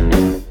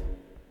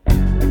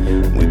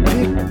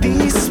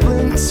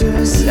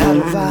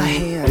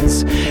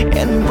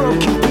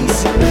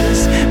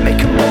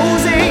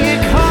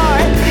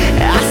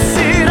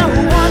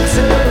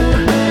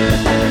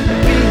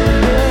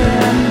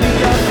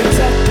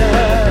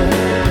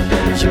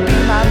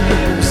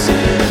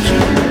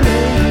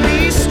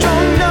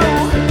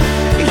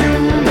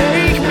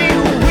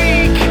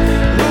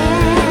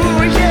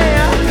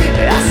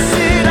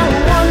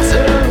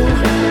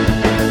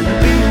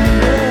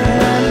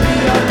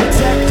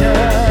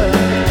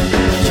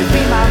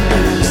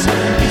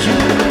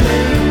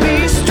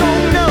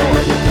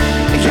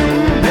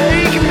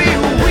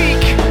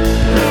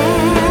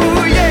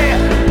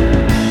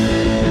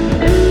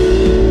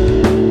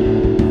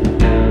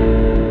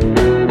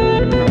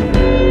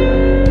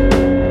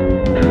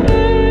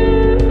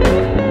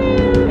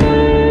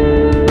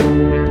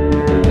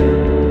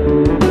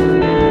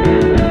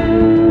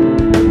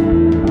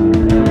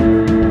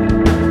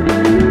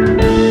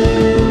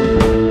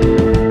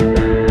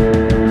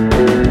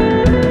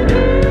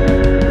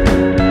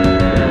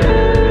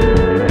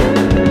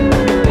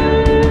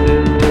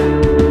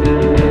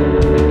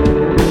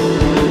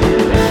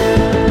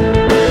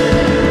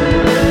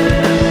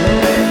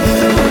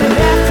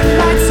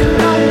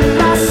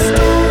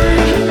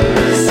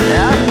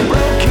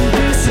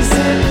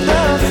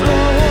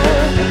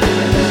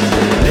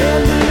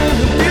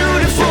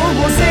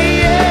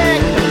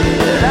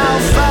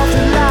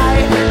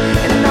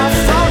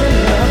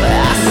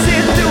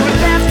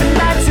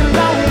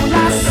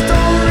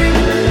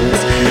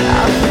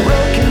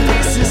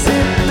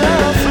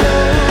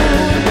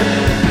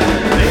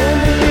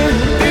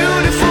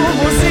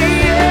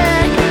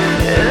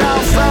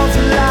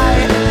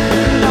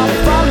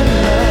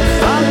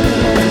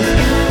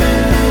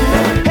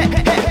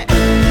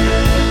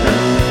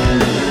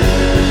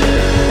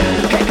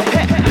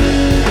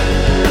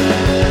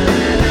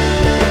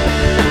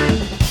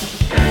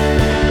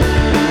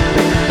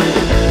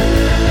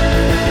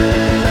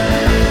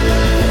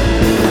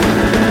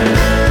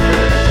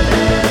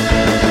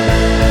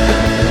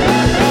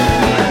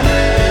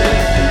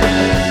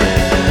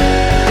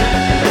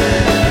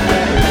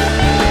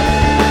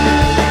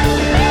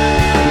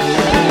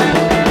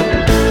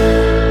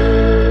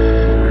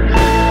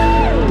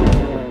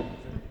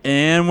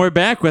 we're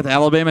back with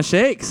Alabama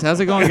Shakes. How's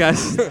it going,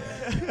 guys?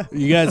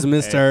 You guys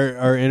missed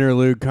our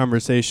interlude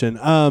conversation.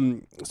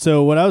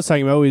 So what I was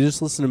talking about, we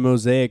just listened to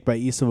Mosaic by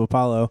East of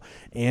Apollo,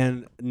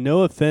 and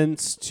no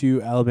offense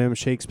to Alabama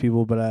Shakes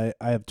people, but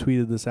I have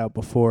tweeted this out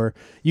before.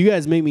 You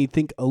guys make me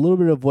think a little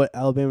bit of what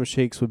Alabama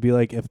Shakes would be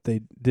like if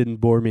they didn't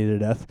bore me to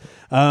death.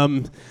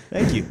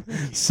 Thank you.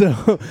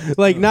 So,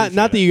 like, not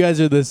that you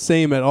guys are the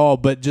same at all,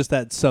 but just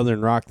that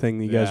Southern rock thing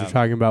that you guys Yeah. were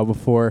talking about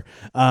before.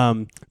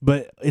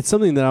 But it's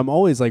something that I'm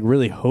always like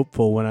really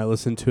hopeful when I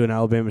listen to an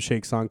Alabama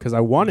Shake song because I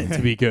want it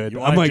to be good. You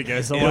I'm want it like, to go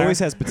It somewhere? always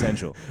has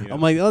potential. You know?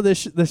 I'm like, oh,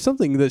 there's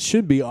something that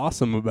should be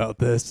awesome about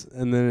this,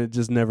 and then it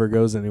just never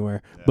goes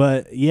anywhere. Yeah.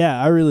 But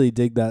yeah, I really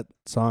dig that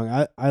song.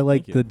 I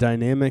like Thank you. the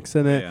dynamics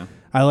in it. Yeah.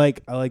 I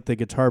like the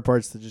guitar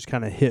parts that just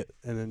kind of hit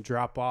and then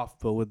drop off,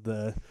 but with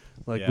the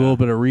like Yeah. little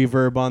bit of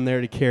reverb on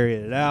there to carry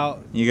it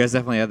out. You guys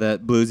definitely have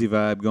that bluesy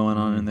vibe going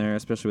on in there,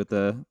 especially with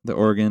the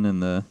organ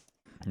and the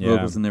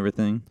vocals and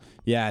everything.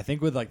 Yeah, I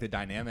think with like the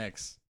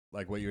dynamics,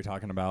 like what you were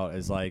talking about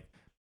is like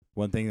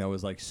one thing that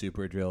was like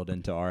super drilled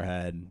into our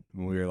head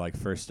when we were like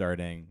first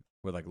starting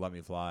with like Let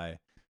Me Fly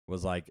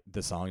was like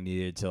the song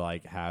needed to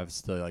like have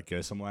to like go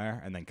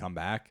somewhere and then come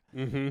back.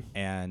 Mm-hmm.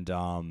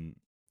 And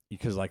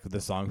because like the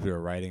songs we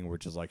were writing were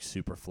just like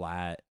super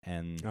flat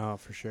and Oh,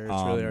 for sure.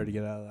 It's really hard to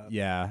get out of that.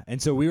 yeah.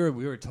 And so we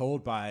were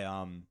told by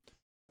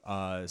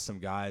some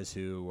guys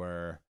who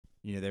were,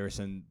 you know, there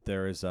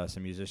was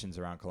some musicians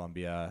around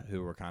Columbia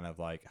who were kind of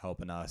like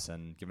helping us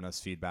and giving us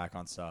feedback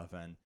on stuff.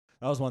 And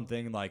that was one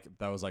thing like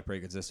that was like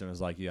pretty consistent,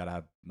 was like you gotta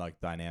have like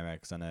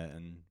dynamics in it,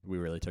 and we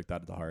really took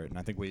that to heart, and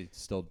I think we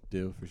still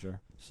do for sure.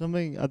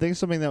 I think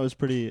something that was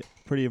pretty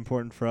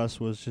important for us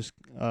was just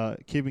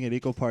keeping it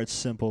equal parts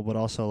simple, but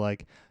also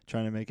like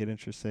trying to make it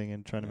interesting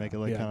and trying to make it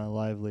like Yeah. kind of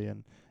lively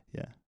and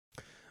yeah.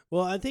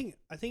 Well, I think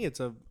it's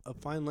a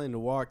fine line to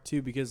walk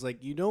too, because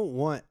like you don't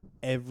want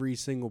every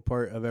single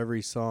part of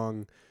every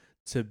song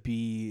to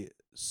be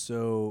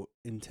so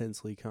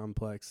intensely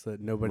complex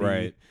that nobody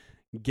Right.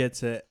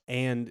 gets it,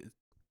 and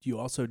you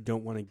also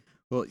don't want to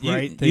Well,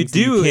 write you things that do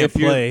you can't if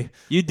you're play.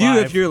 you do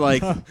live. if you're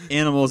like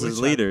animals as Which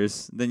I-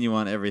 leaders, then you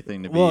want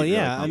everything to be. Well, really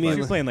yeah, I complex. mean, if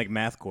you're playing like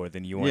mathcore,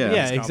 then you want Yeah. it to be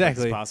Yeah, as complex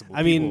exactly. as possible.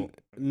 I mean,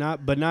 not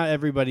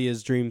everybody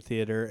is Dream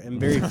Theater, and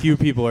very few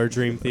people are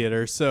Dream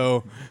Theater.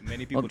 So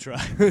many people try.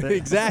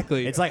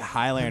 exactly, It's like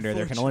Highlander.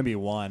 There can only be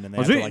one, and they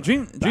Well, have Dream, to, like,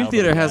 Dream dial them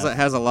Theater to has death.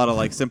 has a lot of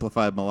like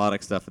simplified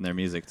melodic stuff in their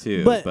music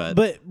too.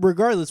 but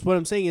regardless, what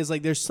I'm saying is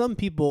like there's some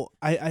people.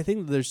 I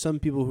think that there's some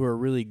people who are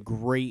really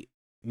great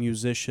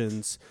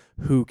musicians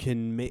who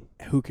can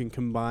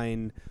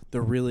combine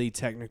the really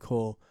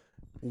technical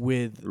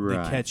with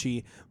Right. the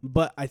catchy.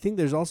 But I think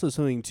there's also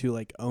something to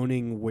like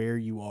owning where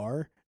you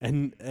are,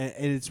 and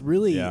it's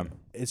really Yeah.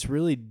 it's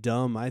really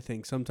dumb, I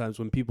think, sometimes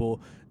when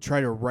people try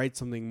to write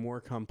something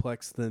more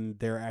complex than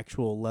their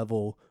actual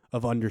level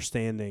of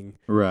understanding.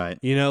 right.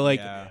 You know, like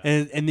Yeah.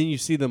 and then you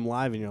see them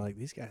live and you're like,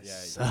 these guys Yeah,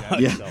 you suck. gotta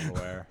be Yeah.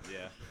 self-aware.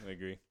 Yeah, I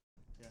agree.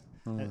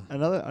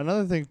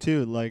 Another thing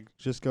too, like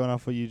just going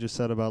off what you just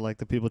said about like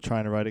the people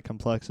trying to write it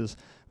complex, is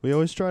we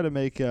always try to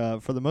make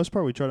for the most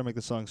part we try to make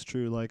the songs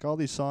true. Like all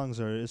these songs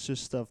it's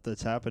just stuff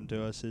that's happened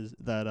to us is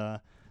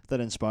that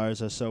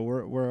inspires us. So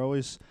we're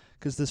always,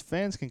 because this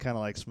fans can kind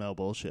of like smell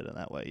bullshit in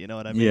that way, you know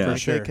what I mean? Yeah. For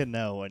Like, sure. they can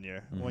know when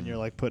you're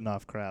like putting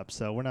off crap.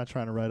 So we're not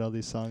trying to write all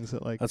these songs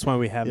that like That's why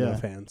we have no Yeah.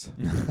 fans.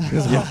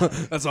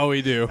 That's all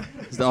we do.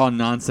 It's all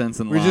nonsense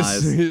and We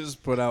lies.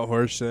 just put out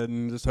horse shit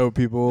and just hope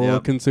people will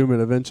Yep. consume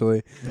it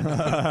evenally.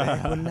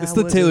 It's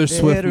the Taylor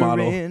Swift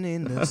model.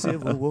 In the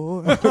Civil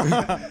War.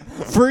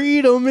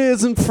 Freedom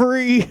isn't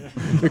free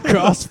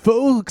across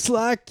folks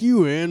like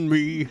you and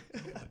me.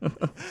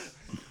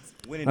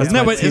 Isn't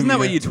that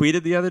what you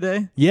tweeted the other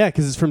day? Yeah,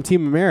 because it's from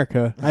Team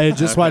America. I had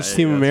just Okay, watched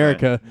Team that's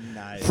America.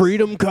 Nice.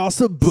 Freedom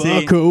costs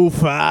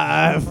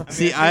 $1.05.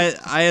 See,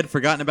 I had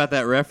forgotten about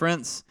that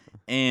reference,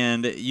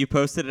 and you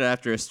posted it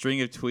after a string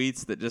of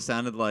tweets that just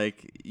sounded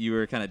like you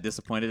were kind of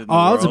disappointed in the Oh,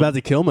 I world. was about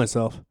to kill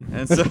myself.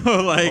 And so,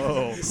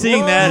 like,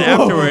 seeing that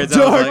afterwards, I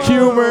Dark was like,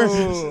 humor.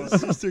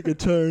 just took a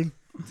turn.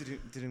 I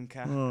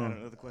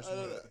don't know the question.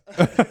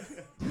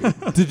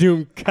 Did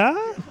you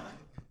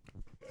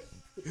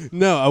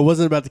No, I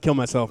wasn't about to kill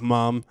myself,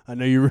 Mom. I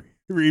know you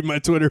read my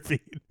Twitter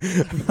feed.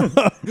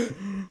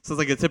 Sounds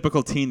like a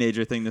typical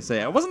teenager thing to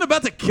say. I wasn't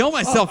about to kill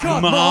myself,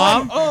 Mom.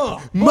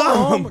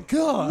 Mom,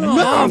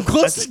 Mom,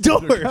 close the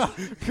door.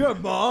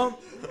 Good, Mom.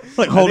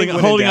 Like when in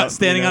holding doubt, out,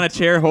 standing you know. on a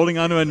chair, holding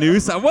onto a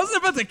noose. I wasn't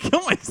about to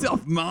kill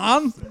myself,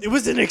 Mom. It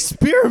was an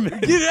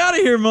experiment. Get out of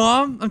here,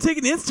 Mom. I'm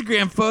taking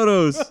Instagram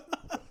photos.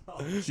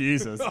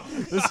 Jesus,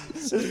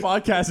 this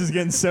podcast is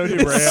getting so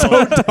derailed.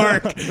 So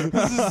dark. This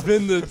has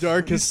been the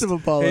darkest. East of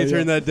Apollo, Hey,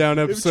 turn yeah. that down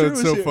episode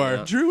so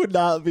far. Drew would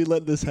not be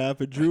letting this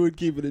happen. Drew would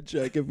keep it in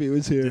check if he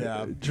was here.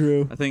 Yeah.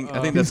 Drew. I think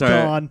He's that's our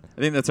gone.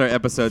 I think that's our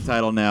episode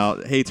title now.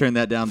 Hey, turn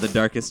that down. The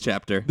darkest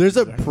chapter. There's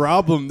a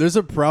problem. There's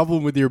a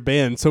problem with your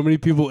band. So many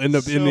people end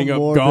up So ending up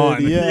morbid,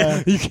 gone.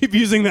 yeah. You keep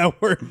using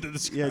that word to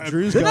describe. Yeah,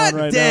 Drew's They're gone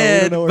not right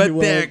dead, now. We don't know where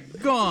but he they're went.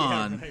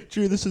 gone.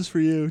 Drew, this is for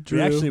you.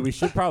 Drew. We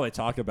should probably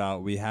talk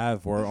about.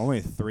 We're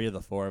only 3 of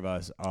the 4 of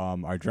us.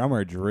 Our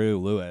drummer Drew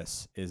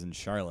Lewis is in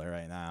Charlotte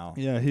right now.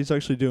 Yeah, he's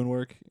actually doing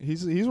work.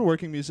 He's a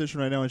working musician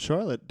right now in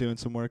Charlotte, doing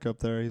some work up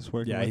there. He's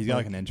working. Yeah, with he's got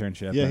like an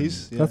internship. Yeah, and-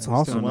 That's he's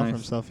awesome. doing well for Nice.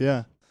 himself.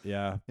 Yeah.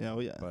 yeah. Yeah.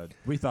 Well, yeah. But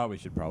we thought we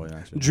should probably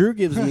mention. Drew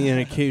gives me an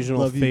occasional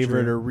Love you,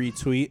 favorite Drew. or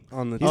retweet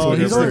on the Oh,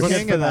 Twitter. he's always the good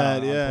king for of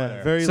that that. on Yeah.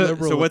 Twitter. Very So,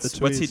 liberal. so with what's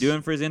the what's he tweets.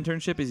 doing for his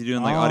internship? Is he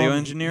doing like audio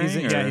engineering? He's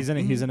in, or? yeah,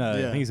 he's in a. Yeah.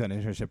 I think he's got an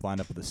internship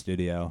lined up with the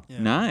studio. Yeah.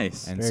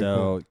 Nice. And Very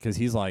so, because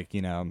he's like,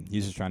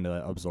 he's just trying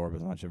to absorb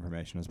as much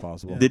information as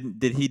possible.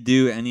 Did he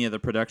do any of the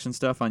production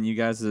stuff on you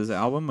guys'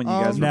 album when you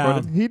guys no.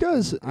 recorded? He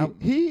does. I'm-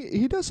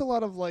 He does a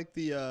lot of like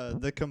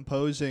the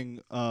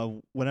composing.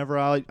 Whenever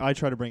I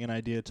try to bring an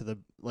idea to the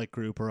like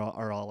group or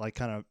I'll like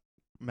kind of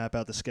map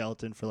out the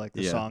skeleton for like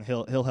the Yeah. song.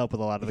 He'll help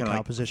with a lot of He the kinda, like,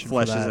 composition.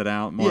 fleshes for that. it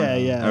out more. Yeah,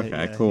 yeah. Okay,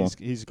 yeah. cool.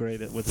 He's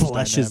great at with his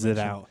Flashes it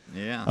dynamics. out.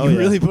 Yeah. Oh, you yeah.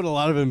 really put a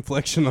lot of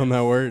inflection on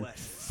that word.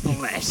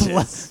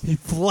 Flashes. He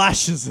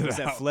flashes it Is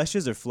that out.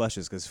 fleshes or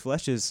flushes? Because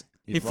fleshes.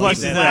 He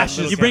flushes it out.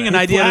 Flashes You bring an it.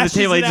 idea to the Flashes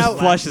table, he it just out.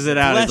 flushes it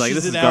out. He's like,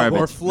 this Flashes is it out garbage.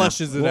 or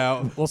flushes it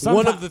out. Well,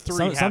 One of the three.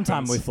 Sometimes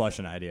happens. we flush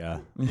an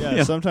idea. Yeah,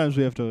 Yeah. sometimes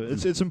we have to.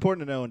 It's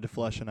important to know when to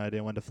flush an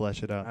idea, when to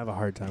flesh it I out. have a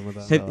hard time with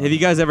that. Have you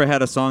guys ever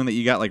had a song that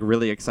you got like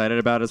really excited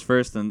about as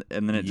first and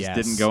then it just Yes.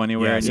 didn't go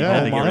anywhere? Yes. And you Yeah, had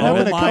to that get rid of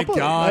happened it? a my couple.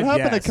 God, That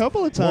happened yes. a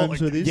couple of Well,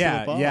 times with these.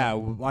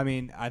 yeah. I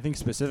mean, I think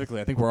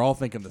specifically, I think we're all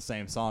thinking the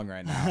same song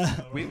right now.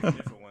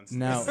 Different ones.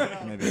 No,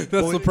 Maybe.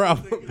 That's the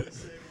problem.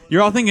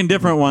 You're all thinking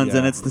different ones,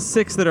 and Yeah. it's the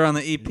 6 that are on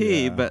the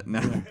EP, Yeah. but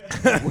no.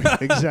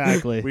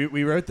 Exactly.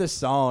 we wrote this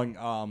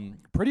song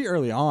pretty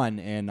early on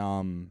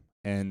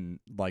and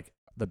like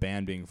the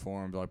band being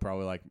formed, like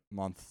probably like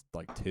month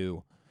like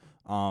 2,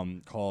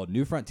 called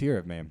New Frontier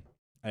of Me.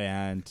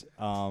 And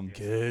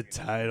Good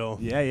title.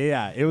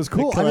 yeah, it was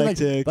cool. I mean,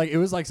 Eclectic. like it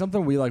was like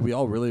something we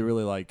all really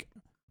like.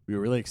 We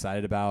were really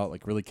excited about,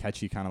 like really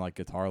catchy kind of like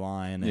guitar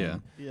line. And Yeah.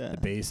 Yeah. the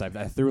bass. I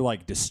threw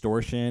like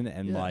distortion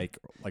and Yeah. like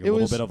a It little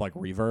was- bit of like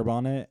reverb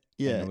on it.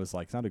 Yeah. and it was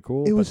like sounded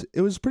cool. It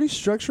but was pretty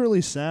structurally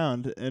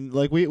sound, and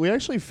like we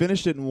actually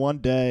finished it in one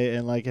day,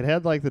 and like it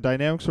had like the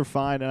dynamics were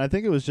fine, and I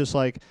think it was just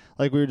like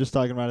we were just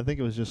talking about. I think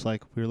it was just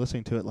like we were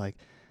listening to it like.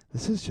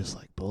 This is just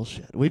like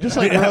bullshit. We just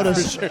like wrote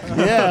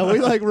we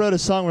like wrote a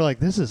song. We're like,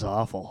 this is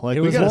awful. Like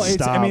It we was gotta one-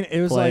 it's- stop I mean, it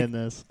was playing like-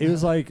 this. It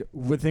was like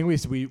the thing we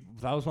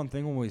that was one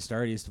thing when we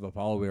started East of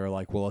Apollo. We were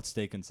like, well, let's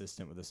stay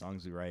consistent with the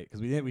songs we write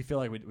because we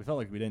felt like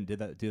we didn't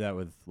do that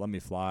with Let Me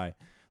Fly.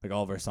 Like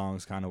all of our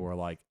songs kind of were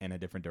like in a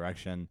different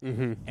direction.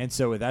 Mm-hmm. And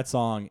so with that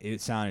song, it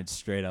sounded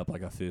straight up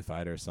like a Foo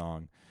Fighters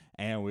song,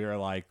 and we were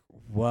like,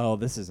 well,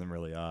 this isn't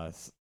really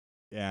us.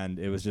 And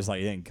it was just like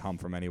it didn't come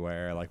from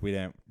anywhere. Like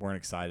weren't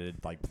excited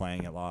like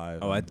playing it live.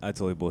 Oh, I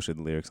totally bullshit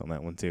the lyrics on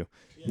that one too.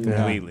 Yeah.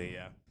 Completely,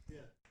 yeah.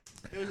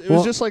 It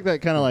was just like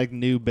that kind of like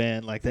new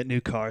band, like that new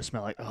car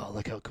smell. Like, oh,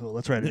 look how cool!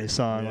 Let's write a new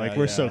song. Yeah, like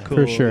we're so yeah. cool.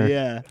 For sure.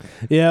 Yeah.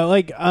 Yeah,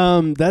 like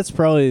that's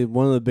probably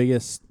one of the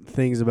biggest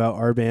things about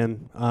our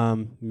band.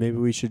 Maybe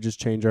we should just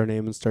change our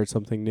name and start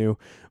something new.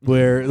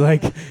 Where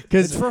like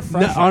because It's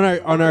refreshing. on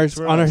our Works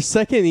for on our us.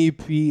 second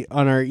EP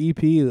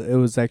it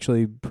was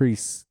actually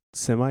pretty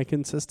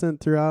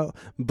semi-consistent throughout.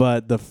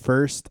 But the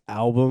first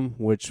album,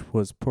 which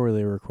was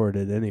poorly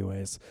recorded,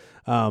 anyways.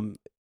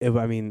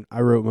 I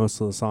wrote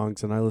most of the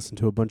songs and I listened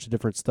to a bunch of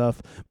different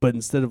stuff, but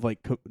instead of like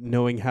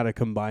knowing how to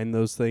combine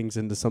those things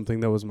into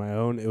something that was my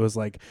own, it was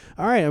like,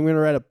 all right, I'm going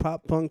to write a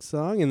pop punk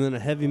song and then a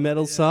heavy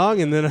metal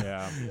song and then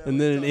and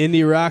then an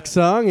indie rock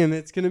song, and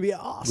it's going to be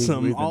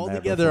awesome we've been all there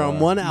together on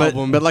before. one But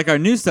album. but like our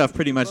new stuff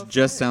pretty much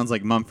just sounds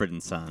like Mumford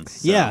and Sons.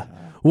 So. yeah.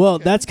 Well,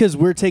 that's cuz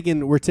we're taking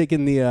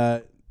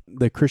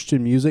the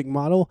Christian music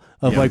model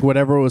of Yeah. like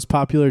whatever was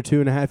popular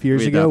 2.5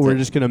 years We ago, adopt we're it.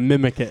 just going to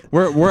mimic it.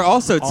 We're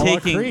also All our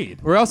taking creed.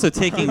 we're also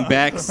taking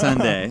back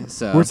Sunday.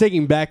 So We're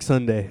taking back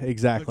Sunday,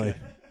 exactly.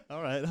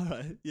 All right.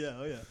 Yeah.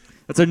 Oh yeah.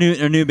 that's our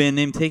new band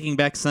name, Taking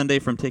Back Sunday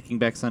from Taking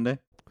Back Sunday.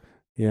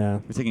 Yeah.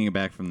 We're taking it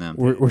back from them.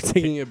 We're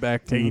taking it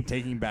back to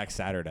taking back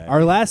Saturday.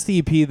 our last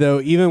EP,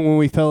 though. Even when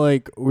we felt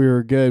like we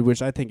were good,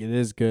 which I think it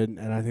is good,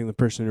 and I think the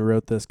person who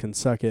wrote this can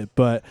suck it,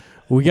 but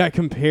we got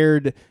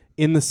compared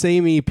in the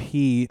same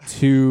EP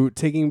to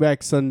Taking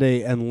Back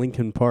Sunday and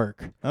Linkin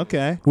Park,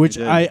 Okay. which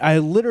did. I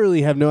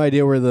literally have no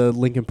idea where the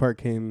Linkin Park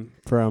came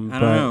from. I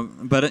don't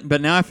know,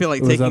 but now I feel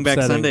like It was Taking Back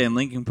upsetting. Sunday and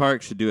Linkin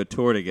Park should do a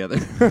tour together.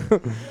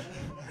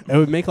 It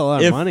would make a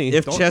lot of if money.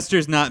 if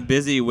Chester's not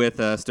busy with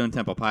Stone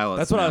Temple Pilots.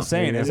 That's what I now. was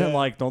saying. Yeah. Isn't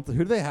like who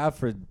do they have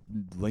for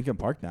Linkin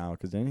Park now?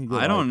 Because then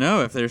I don't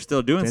know if they're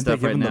still doing Didn't they stuff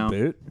give right him now.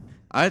 the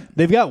boot?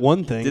 They've got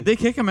one thing. Did they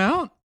kick him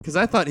out? Because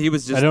I thought he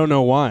was just. I don't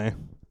know why.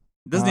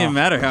 It doesn't even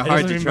matter how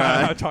hard you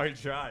try. hard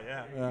to try.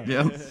 Yeah.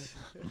 Yeah.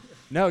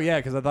 No, yeah,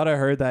 because I thought I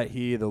heard that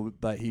he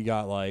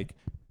got like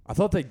I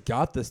thought they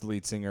got this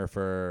lead singer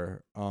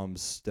for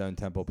Stone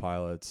Temple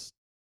Pilots.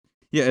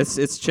 Yeah,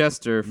 it's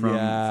Chester from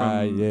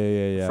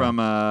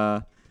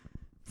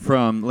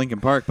from Linkin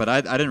Park, but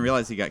I didn't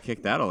realize he got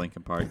kicked out of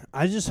Linkin Park.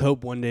 I just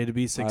hope one day to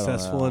be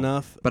successful know.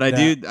 enough. But I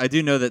that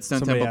do know that Stone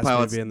somebody Temple asked me to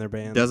Pilots be in their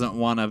band. doesn't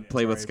want to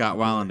play with Scott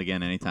Weiland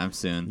again anytime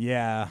soon.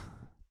 Yeah.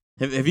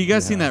 Have you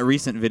guys seen Yeah. that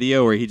recent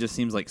video where he just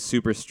seems like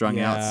super strung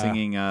out Yeah.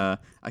 singing? I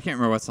can't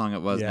remember what song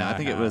it was now. I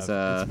think it was.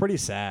 It's pretty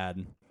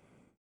sad.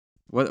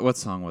 What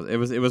song was it?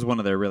 Was one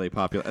of their really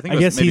popular. I think. I it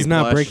was guess maybe he's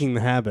not Plush. breaking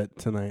the habit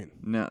tonight.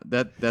 No,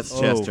 that's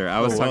Oh. Chester.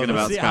 I was Oh, talking well, about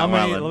Let's see Scott how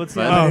many- Weiland. Let's see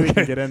but- how many Oh, we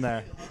can okay. get in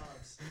there.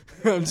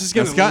 I'm just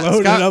Now, gonna Scott-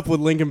 load Scott- it up with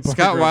Linkin Park.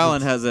 Scott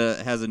Weiland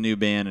references. has a new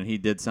band, and he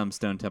did some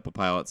Stone Temple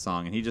Pilots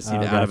song, and he just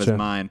seemed Oh, out of his gotcha.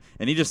 mind.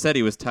 And he just said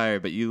he was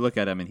tired, but you look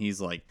at him, and he's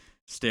like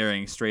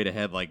staring straight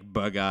ahead, like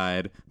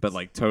bug-eyed, but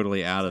like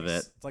totally out of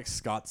it. It's like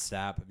Scott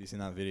Stapp. Have you seen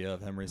that video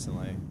of him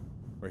recently,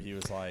 where he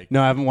was like?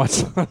 No, I haven't watched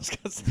Scott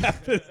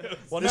Stapp.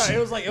 Well, no, it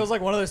was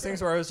like one of those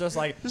things where it was just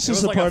like This it is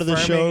was the like part of the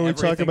show affirming we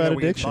talk everything about that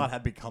we addiction. thought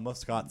had become a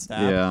Scott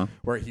Stapp. Yeah.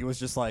 Where he was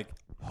just like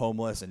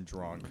homeless and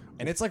drunk,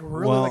 and it's like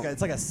really Well, like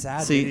it's like a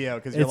sad see, video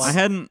because you're it's- like, I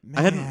hadn't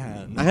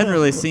man.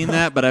 really seen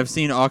that, but I've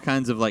seen all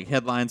kinds of like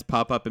headlines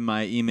pop up in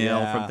my email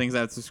Yeah. from things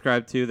I've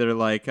subscribed to that are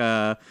like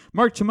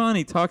Mark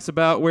Tremonti talks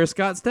about where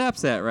Scott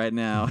Stapp's at right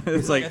now.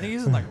 It's like I think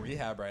he's in like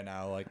rehab right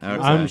now. Like, he was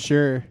Okay. I'm like-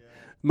 sure.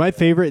 My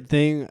favorite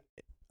thing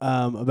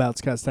about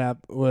Scott Stapp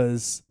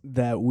was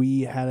that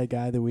we had a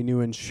guy that we knew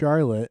in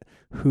Charlotte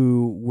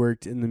who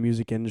worked in the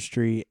music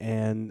industry,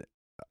 and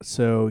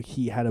so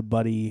he had a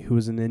buddy who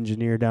was an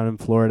engineer down in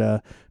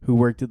Florida who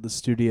worked at the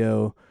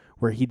studio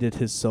where he did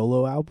his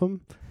solo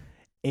album,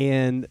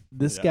 and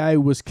this Yeah. guy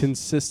was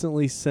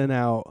consistently sent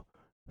out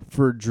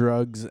for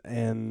drugs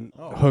and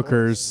Oh, of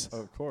hookers,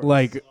 Of course.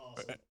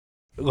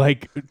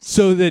 like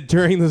so that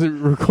during the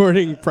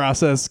recording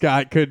process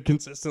Scott could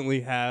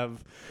consistently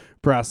have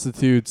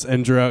prostitutes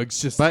and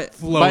drugs just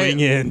flowing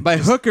in. By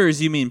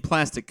hookers, you mean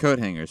plastic coat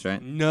hangers, right?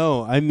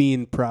 No, I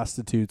mean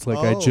prostitutes, like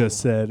I Oh. just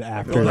said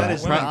after Well, that. that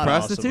is not awesome.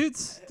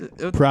 Prostitutes?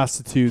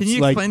 Prostitutes. Can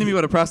you like, explain to me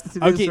what a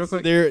prostitute Okay, is real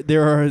quick?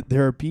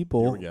 there are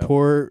people, Here we go.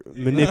 poor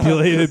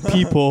manipulated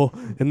people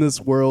in this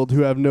world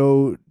who have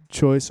no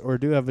choice or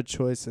do have a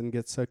choice and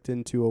get sucked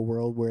into a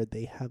world where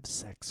they have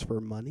sex for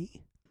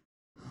money.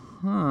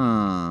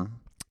 Huh.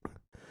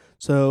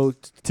 So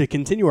to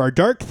continue our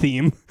dark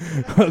theme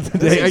of the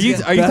day, Are you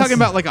that's- talking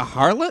about like a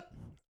harlot?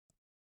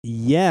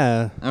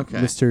 Yeah, Okay.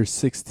 Mr.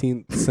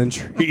 16th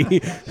century.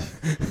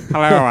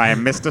 Hello, I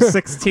am Mr.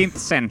 16th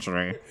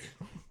Century.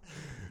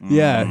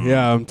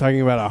 yeah, I'm talking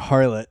about a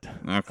harlot.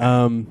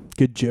 Okay.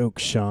 Good joke,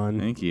 Sean.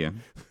 Thank you.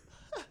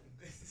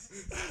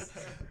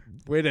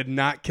 Way to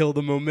not kill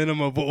the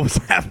momentum of what was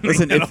happening.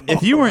 Listen, at if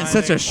all. you weren't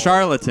such a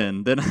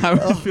charlatan, then I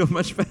would feel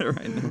much better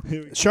right now.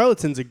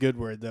 Charlatan's a good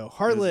word though.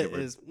 Harlot word.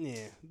 is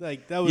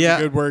like that was Yeah,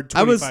 a good word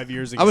I was- 25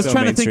 years ago. I was So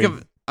trying to think mainstream.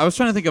 of. I was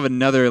trying to think of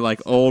another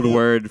like old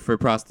word for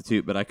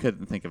prostitute, but I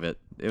couldn't think of it.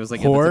 It was like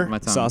at the tip Whore? of my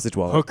tongue. Sausage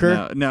wallet.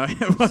 hooker. No, it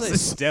It's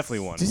wasn't.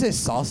 definitely one. Did you say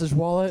sausage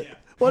wallet?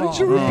 Why did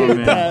you Oh, repeat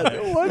man.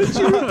 that? Why did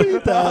you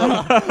repeat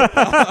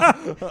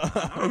that?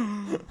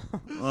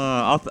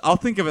 I'll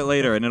think of it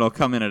later, and it'll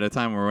come in at a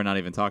time where we're not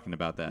even talking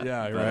about that.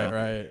 Yeah, But,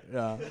 right.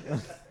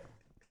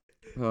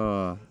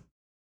 Yeah.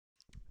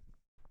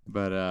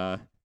 But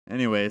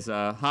anyways,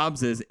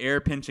 Hobbs is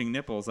air pinching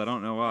nipples. I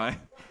don't know why,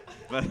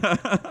 but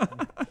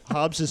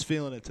Hobbs is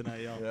feeling it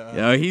tonight, y'all.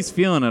 yeah, he's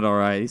feeling it all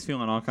right. He's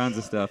feeling all kinds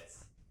of stuff.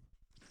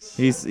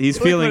 He's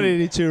feeling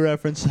 82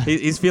 reference.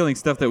 he's feeling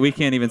stuff that we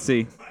can't even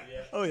see.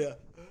 Oh yeah.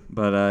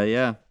 But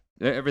yeah,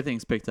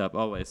 everything's picked up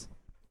always.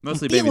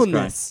 Mostly I'm babies feeling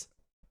crying. this.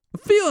 I'm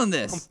feeling I'm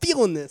this.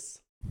 feeling this.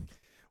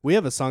 We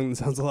have a song that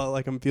sounds a lot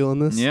like I'm feeling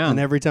this. Yeah. And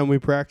every time we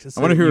practice,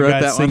 I wonder it, who you wrote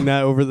guys that sing one.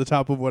 that over the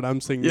top of what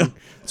I'm singing. Yeah.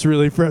 It's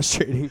really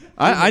frustrating.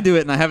 I do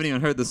it, and I haven't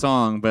even heard the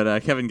song,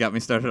 but Kevin got me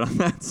started on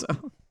that. So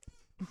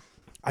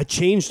I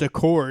changed a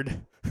chord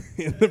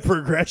in the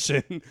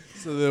progression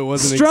so that it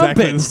wasn't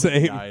Strumpet. exactly the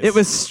same. Nice. it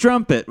was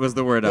strumpet was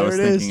the word I There was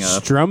it is. thinking of.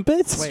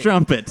 Strumpet?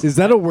 Strumpet. Is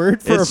that a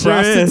word for It a sure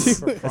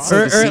is. prostitute?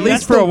 or at least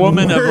That's for a the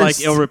woman of like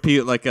worst. ill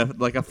repute, like a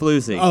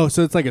floozy. Oh,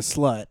 so it's like a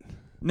slut.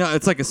 No,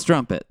 it's like a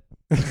strumpet.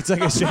 It's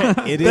like a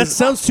it That is.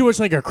 sounds too much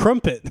like a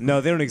crumpet. No,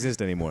 they don't exist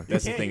anymore.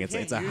 That's the thing. It's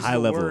a high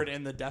level. Word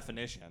in the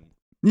definition.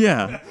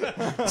 Yeah,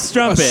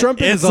 strumpet. A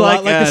strumpet it's is a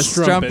lot like like a a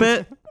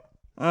strumpet.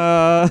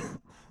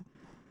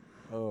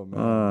 Oh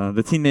man.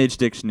 The Teenage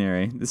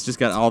Dictionary. It's just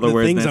got all the, The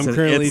words. things in it. I'm It's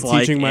currently like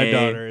teaching my a-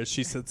 daughter as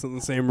she sits in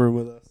the same room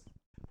with us.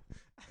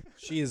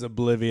 She is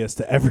oblivious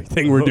to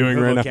everything we're doing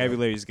Her right now.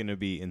 vocabulary is going to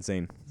be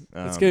insane.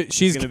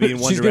 She's gonna gonna- in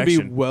one she's gonna be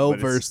direction, but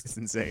well-versed. It's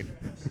insane.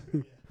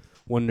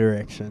 One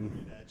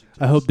Direction.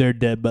 I hope they're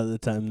dead by the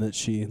time that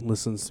she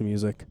listens to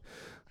music.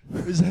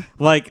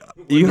 Like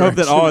you hope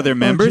that all of their Oh,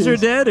 members are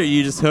jeez. dead, or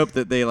you just hope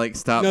that they like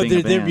stop No, being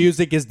a their band?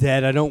 music is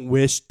dead. I don't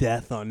wish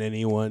death on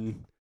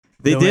anyone.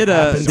 They though did. it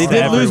happens They to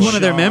did lose everyone. one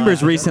of their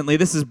members recently.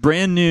 This is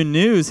brand new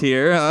news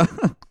here.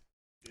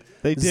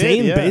 They did.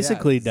 Zayn yeah.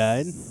 basically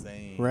died,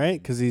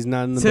 right? Because he's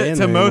not in the band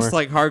to anymore. most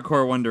like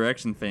hardcore One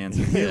Direction fans.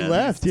 he's He dead.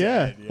 left.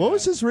 Yeah. What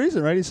was his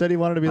reason? Right. He said he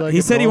wanted to be like. He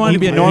a said he normal- wanted to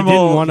be a He normal.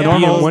 didn't want to be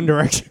normal in One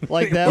Direction.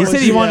 Like that. He was,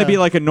 said he wanted to be yeah.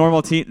 like a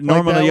normal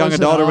normal that young was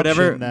an adult or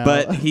whatever, option now.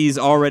 but he's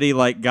already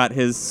like got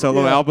his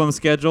solo Yeah. album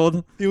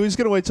scheduled. He was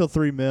gonna wait till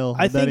 3 mil.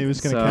 I And then think he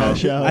was gonna so.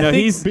 cash out. I No,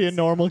 think he's be a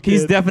normal kid.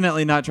 He's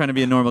definitely not trying to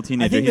be a normal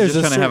teenager. think He's there's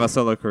just a trying to have a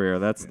certain- solo career.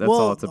 That's well,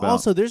 all it's about.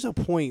 Also, there's a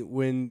point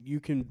when you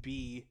can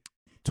be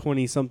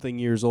 20-something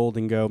years old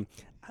and go,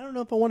 I don't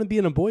know if I want to be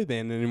in a boy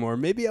band anymore.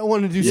 Maybe I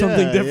want to do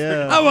something different.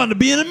 Yeah. I want to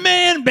be in a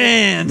man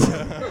band.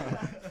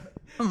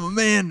 I'm a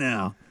man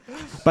now.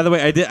 By the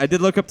way, I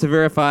did look up to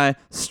verify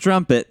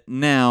strumpet,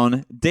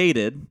 noun,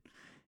 dated,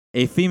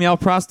 a female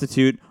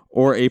prostitute,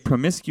 or a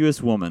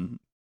promiscuous woman.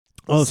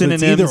 Oh, so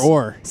it's either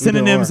or.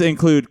 Synonyms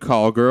include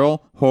call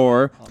girl,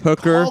 whore,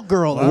 hooker, Call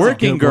girl, that's a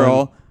working good one.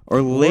 girl,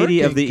 or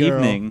lady of the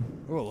Working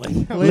girl.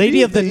 evening.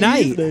 Lady of the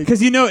night.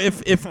 Because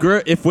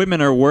if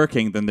women are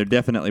working, then they're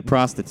definitely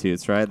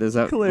prostitutes, right? Is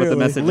that what the Clearly.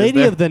 message Lady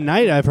is there? of the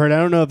night, I've heard. I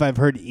don't know if I've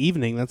heard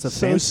evening. That's a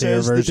So fancier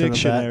says the version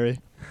dictionary.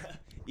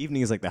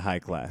 Evening is like the high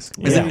class.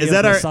 Is Yeah. that, is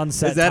that The our?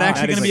 sunset Is that time.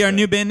 actually That going to is be like our the-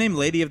 new band name,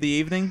 Lady of the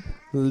Evening?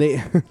 of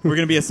that. We're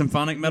going to be a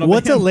symphonic metal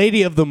What's a band.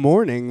 lady of the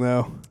morning,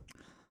 though?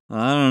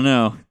 I don't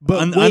know.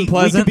 But wait,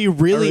 Unpleasant. we could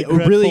be really, A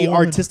regretful really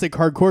woman. artistic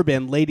hardcore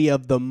band. Lady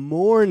of the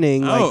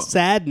morning, Oh. like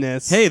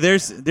sadness. Hey,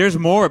 there's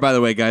more, by the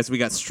way, guys. We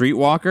got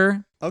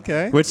Streetwalker,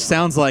 Okay. which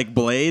sounds like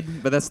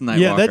Blade, but that's Nightwalker.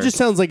 yeah, that just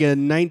sounds like a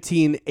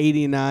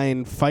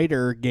 1989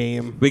 fighter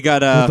game We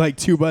got with like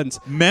 2 buttons.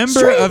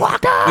 member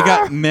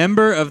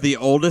of the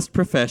oldest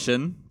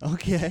profession.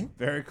 Okay.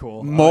 Very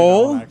cool.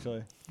 Mole?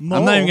 Actually.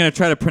 I'm not even going to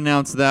try to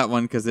pronounce that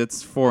one because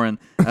it's foreign.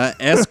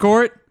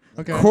 Escort,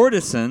 Okay.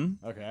 courtesan,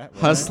 Okay.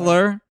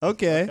 hustler,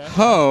 Okay.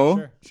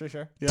 hoe,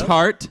 Sure. Yep.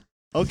 tart,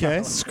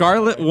 Okay.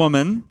 Scarlet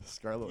woman,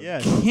 Scarlet.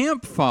 Yeah.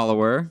 camp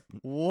follower.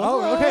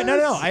 Oh, okay.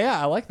 No.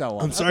 I like that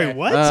one. I'm sorry, Okay.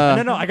 what?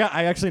 No.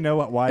 I actually know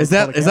why. Is it's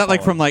called that a is that camp like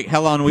follower. from like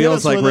Hell on Wheels,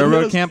 us like one of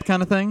railroad those. camp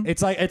kind of thing?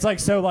 It's like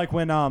so like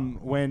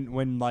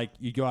when like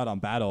you go out on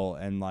battle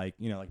and like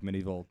like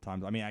medieval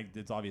times. I mean,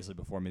 it's obviously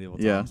before medieval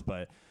Yeah. times,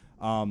 but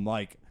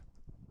like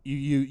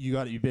you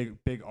got you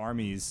big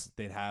armies.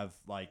 They'd have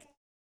like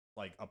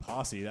a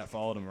posse that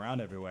followed them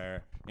around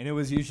everywhere, and it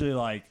was usually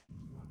like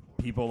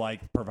people like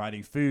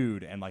providing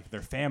food and like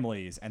their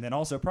families, and then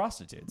also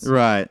prostitutes.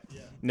 Right.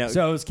 Now,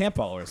 So it was camp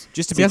followers.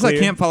 just to See, be that's like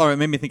clear, camp follower. It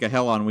made me think of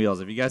Hell on Wheels.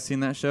 Have you guys seen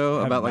that show I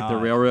have about like the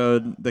not.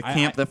 railroad, the I-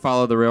 camp that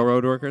followed the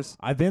railroad workers?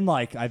 I've been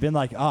like, oh,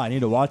 I need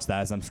to watch that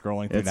as I'm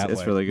scrolling through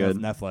It's really good.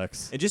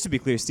 Netflix. and just to be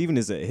clear, Steven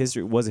was a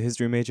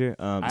history major,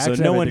 so actually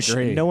no have a one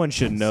degree. no one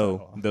should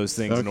know So- those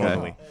things Okay.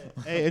 normally.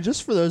 Hey, and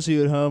just for those of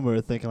you at home who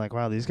are thinking like,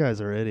 "Wow, these guys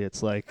are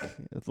idiots,"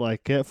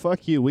 yeah,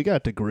 fuck you. We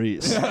got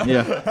degrees.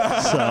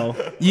 Yeah. So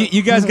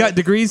You guys got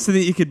degrees so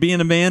that you could be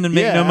in a band and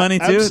make yeah, no money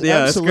too?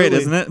 Yeah, that's great, absolutely.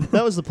 isn't it?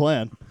 That was the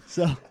plan.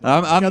 So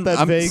I'm got that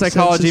I'm vague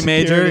psychology sense of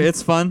major. security.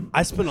 It's fun.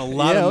 I spent a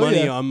lot Yeah, of oh,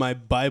 money yeah. on my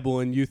Bible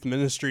and youth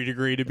ministry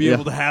degree to be Yeah.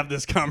 able to have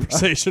this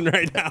conversation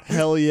right now.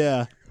 hell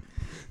yeah.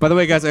 By the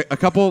way, guys, a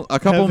couple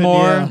Heaven,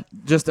 more yeah.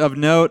 just of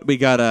note. We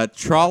got a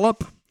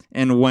trollop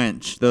and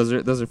wench. Those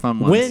are fun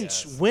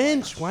ones.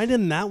 Winch. Why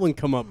didn't that one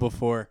come up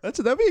before?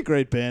 That'd be a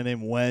great band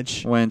name,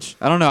 Wench. Wench.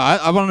 I don't know.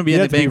 I want to be You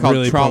in a have to be band called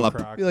really punk Trollop.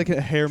 rock. Be like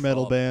a hair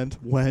metal band,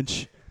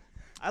 Wench.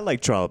 I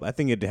like Trollop. I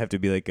think it'd have to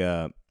be like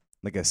a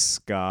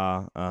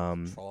ska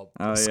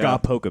Oh, ska yeah.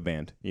 polka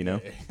band. You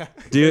know,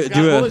 Do a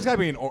There's got to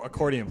be an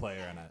accordion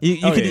player in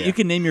it. you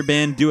can name your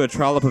band Do a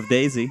Trollop of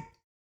Daisy.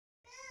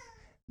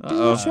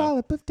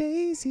 Trollop of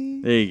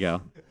Daisy. There you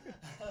go.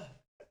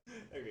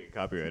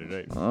 Copyrighted,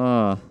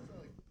 right?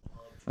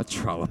 A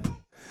trollop.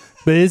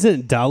 But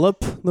isn't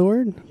dollop the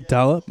word?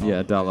 Dollop?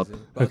 Yeah, dollop.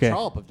 Okay.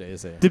 Trollop of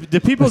Daisy. Do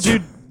people do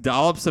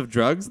dollops of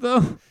drugs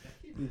though?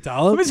 Let me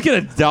Dollop? just get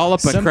a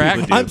dollop of Some crack.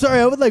 people do. I'm sorry,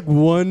 I would like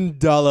 1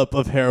 dollop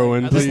of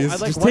heroin, please. I'd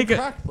like Just one take it-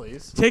 crack,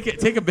 please.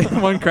 Take a big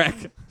one crack.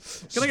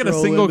 Can I get a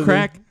Stroll single into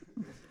crack?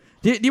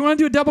 Do you want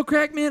to do a double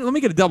crack, man? Let me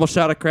get a double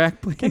shot of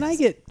crack, please. Can I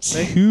get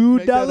 2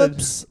 make that a-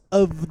 dollops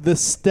of the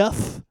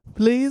stuff,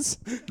 please?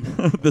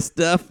 the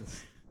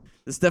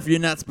stuff you're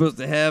not supposed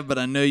to have, but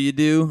I know you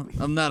do?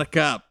 I'm not a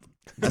cop.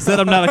 I said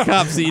I'm not a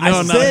cop, so you know I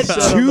I'm not a said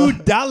cop. 2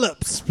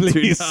 dollops,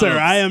 please, sir.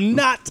 dollops. I am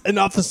not an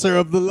officer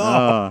of the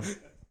law.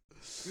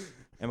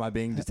 Am I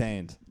being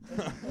detained?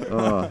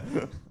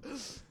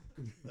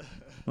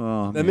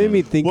 Oh, That made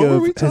me think What were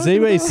of. we Has talking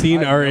anybody about? seen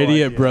I have Our no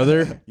Idiot idea.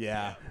 Brother?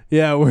 Yeah.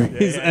 Yeah, where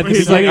he's at the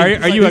He's like,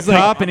 beginning- are you a he's like-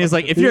 cop? And he's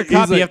like, if you're a he's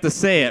cop, you like- have to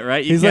say it,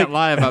 right? You he's can't like-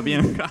 lie about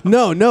being a cop.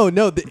 No,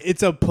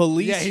 it's a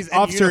police Yeah, he's in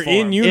officer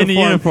in uniform. uniform. In a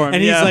uniform,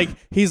 and yeah.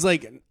 he's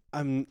like,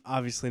 I'm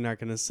obviously not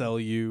going to sell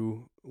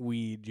you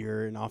weed.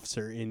 You're an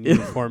officer in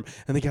uniform.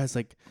 And the guy's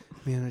like,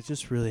 man, I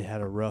just really had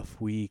a rough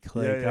week.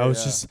 Like,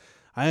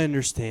 I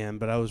understand,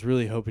 but I was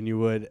really hoping you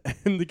would.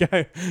 And the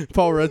guy,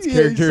 Paul Rudd's Yeah,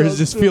 character, he sounds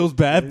just so- feels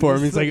bad for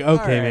him. He's like,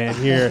 okay, man,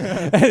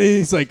 here. And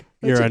he's like,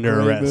 you're That's a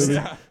under great arrest.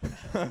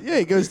 movie. Yeah,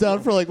 he goes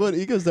down for like what?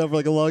 He goes down for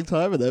like a long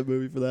time in that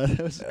movie for that. It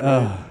was great.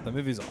 That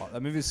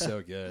movie's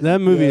so good. That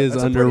movie Yeah, is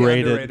That's a pretty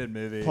underrated. underrated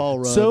movie. Paul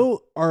Rudd.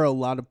 So are a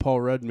lot of Paul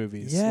Rudd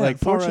movies. Yeah,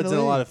 like Paul Rudd's in a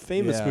unfortunately. lot of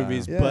famous Yeah.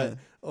 movies, Yeah. but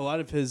a lot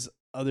of his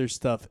other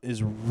stuff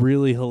is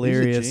really He's a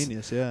hilarious.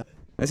 genius. Yeah.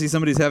 I see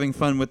somebody's having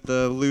fun with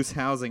the loose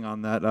housing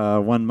on that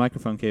one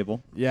microphone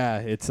cable. Yeah,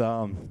 it's there's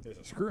a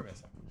screw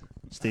missing.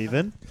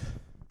 Steven?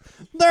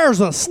 There's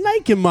a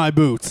snake in my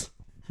boots.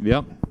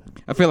 Yep.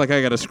 I feel like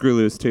I got a screw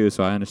loose too,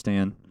 so I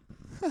understand.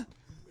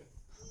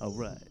 All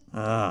right.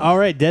 All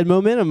right, Dead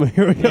Momentum.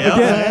 Here we go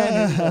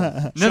again.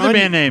 Another Sean,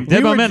 band name, we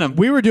Dead were- Momentum.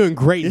 We were doing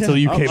great until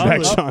you came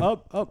back, Sean.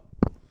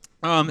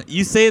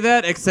 You say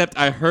that, except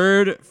I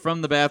heard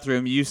from the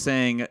bathroom you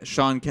saying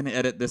Sean can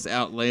edit this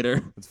out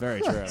later. It's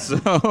very true.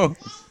 So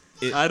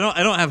I don't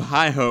have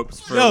high hopes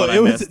for No, what I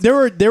it was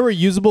missed. there were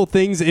usable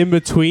things in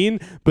between,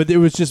 but it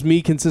was just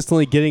me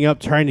consistently getting up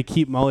trying to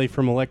keep Molly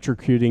from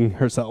electrocuting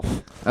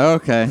herself.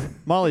 Okay.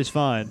 Molly's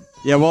fine.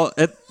 Yeah, well,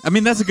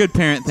 that's a good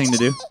parent thing to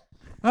do.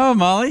 Oh,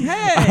 Molly,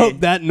 hey. I hope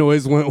that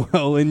noise went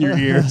well in your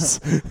ears.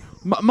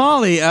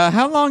 Molly,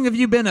 how long have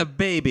you been a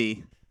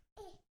baby?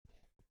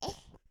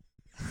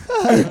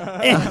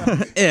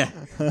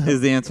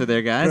 Is the answer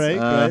there, guys.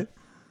 Right.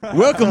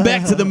 Welcome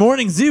back to the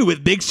Morning Zoo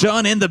with Big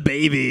Sean and the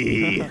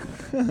baby.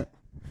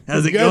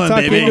 How's it You gotta going, talk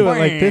baby? into it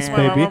like this,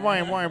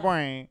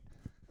 baby.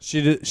 She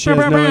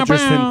has no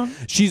interest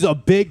in. She's a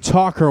big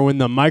talker when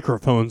the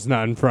microphone's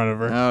not in front of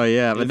her. Oh,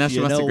 yeah, but now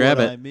she wants to grab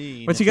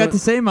it. What you got to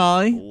say,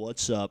 Molly?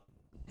 What's up?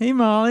 Hey,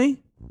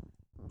 Molly.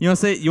 You want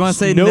to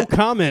say No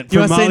comment. You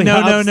want to say Molly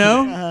no, Hobson.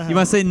 no? You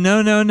want to say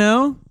no, no,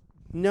 no?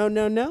 No.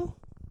 No,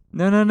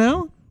 no,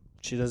 no?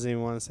 She doesn't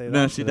even want to say that.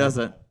 No, she today.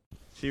 doesn't.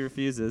 She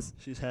refuses.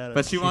 She's had it.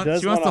 But she does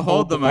wants to wanna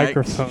hold the mic.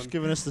 microphone. She's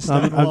giving us the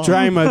I'm Stonewall.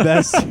 trying my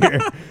best here.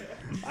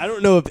 I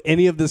don't know if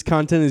any of this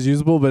content is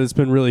usable, but it's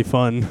been really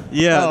fun.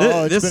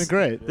 Yeah, It's been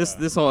great.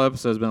 This whole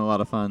episode's been a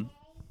lot of fun.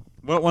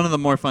 One of the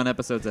more fun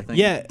episodes, I think.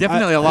 Yeah,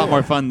 definitely a lot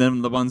more fun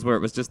than the ones where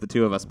it was just the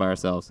two of us by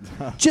ourselves.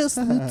 Just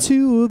the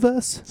two of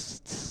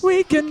us.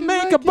 We can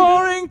make a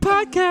boring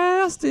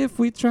podcast if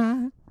we try.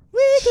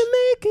 We can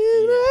make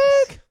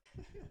it work.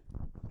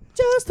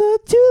 Just the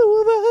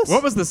two of us.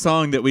 What was the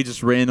song that we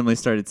just randomly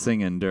started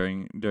singing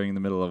during the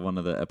middle of one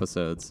of the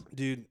episodes?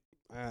 Dude,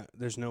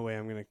 there's no way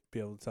I'm going to be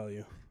able to tell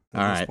you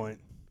at All this right. point.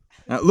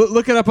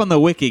 Look it up on the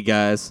wiki,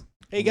 guys.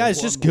 Hey,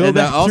 guys, just go And,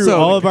 back also- through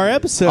all of our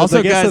episodes. also,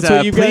 I guess guys, that's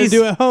what you've got to please-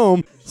 do at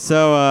home.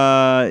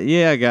 So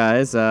yeah,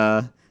 guys.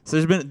 So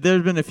there's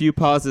been a few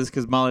pauses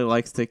because Molly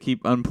likes to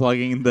keep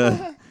unplugging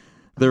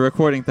the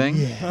recording thing.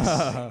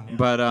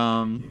 But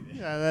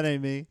Yeah, that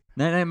ain't me.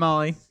 night,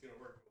 Molly.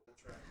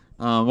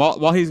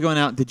 While he's going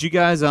out, did you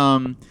guys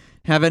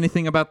have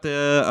anything about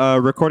the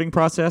recording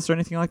process or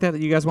anything like that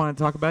you guys wanted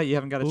to talk about? You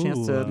haven't got a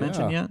chance to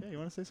mention yeah. yet. Yeah, you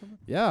want to say something?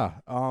 Yeah.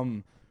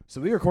 So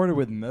we recorded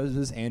with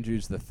Moses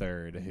Andrews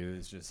III, who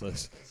is just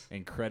this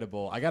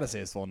incredible. I gotta say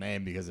his full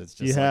name because it's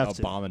You just have like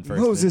to. a bomb in first.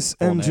 Moses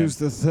full name. Andrews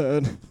the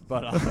Third.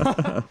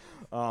 But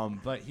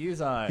but he's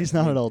He's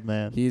not an old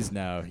man. He's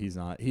not. He's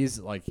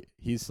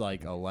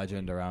like a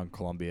legend around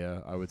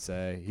Colombia, I would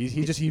say.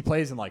 He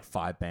plays in like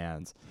 5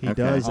 bands. He Okay.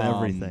 does Um,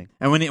 everything.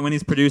 And when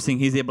he's producing,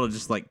 he's able to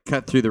just like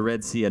cut through the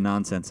Red Sea of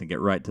nonsense and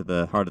get right to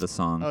the heart of the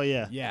song. Oh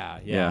yeah.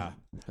 Yeah.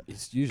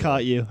 It's usually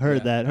Caught you.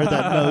 Heard that. Heard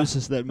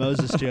that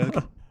Moses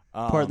joke.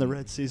 Part in the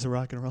Red Seas of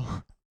rock and roll.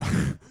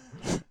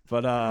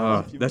 But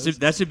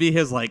that should be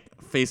his like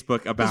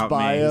Facebook about His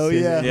bio, me.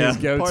 yeah. Yeah. His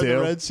go-to. Part of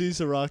the Red Seas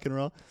of rock and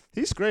roll.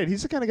 He's great.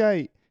 He's the kind of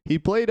guy. He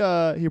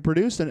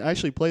produced and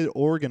actually played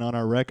organ on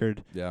our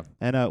record, Yeah.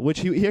 and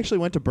which he actually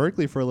went to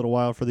Berkeley for a little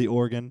while for the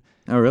organ.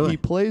 Oh really? He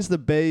plays the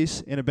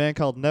bass in a band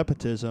called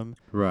Nepotism,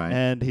 Right.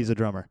 and he's a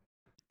drummer.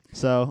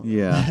 So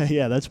Yeah.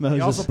 yeah, that's Moses.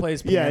 He also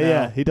plays yeah, piano.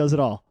 yeah, he does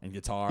it all. And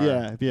guitar.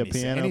 Yeah, and he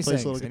piano, and he plays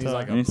sings, a little and he's guitar.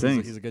 like And he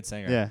sings. he's a good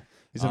singer. Yeah,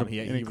 he's an he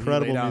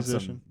incredible laid out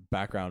musician. some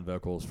background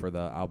vocals for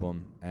the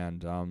album,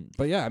 and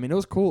but yeah, I mean it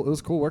was cool. It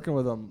was cool working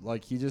with him.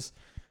 Like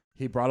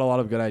he brought a lot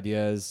of good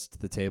ideas to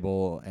the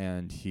table,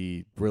 and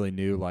he really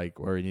knew like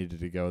where he needed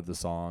to go with the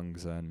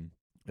songs, and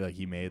like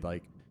he made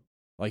like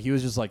he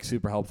was just like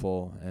super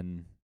helpful,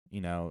 and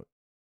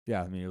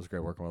yeah, I mean it was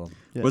great working with him.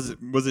 Yeah.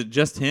 Was it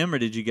just him, or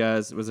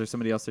was there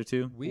somebody else there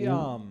too?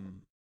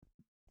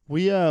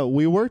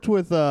 We worked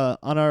with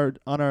on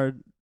our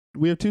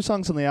we have 2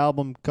 songs on the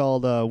album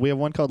called we have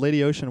one called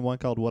Lady Ocean and one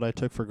called What I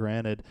Took for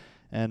Granted,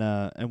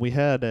 and we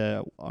had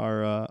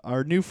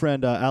our new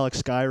friend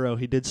Alex Skyro.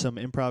 He did some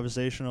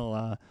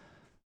improvisational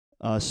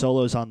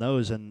solos on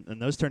those, and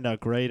those turned out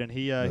great. And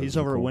he's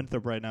over at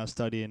Winthrop right now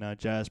studying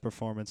jazz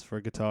performance for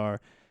guitar.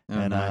 Oh,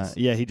 And nice.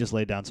 yeah, he just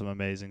laid down some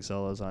amazing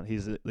solos on.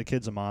 The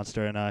kid's a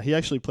monster, and he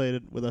actually played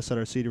it with us at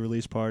our CD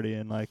release party,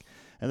 and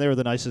they were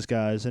the nicest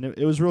guys, and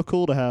it was real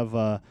cool to have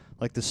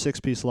like the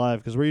 6-piece live,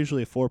 because we're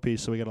usually a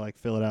 4-piece, so we gotta like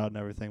fill it out and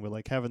everything. But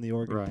like having the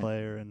organ Right.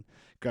 player and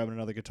grabbing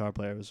another guitar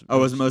player was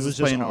Was it Moses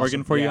just playing awesome.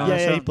 organ for you Yeah. on the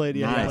Yeah, show? he played.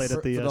 Yeah, Nice. he played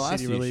at the, for the last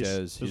CD few release. shows,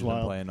 It was he's been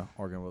wild. playing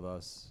organ with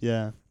us.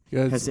 Yeah,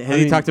 Has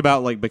he talked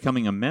about like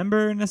becoming a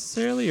member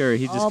necessarily, or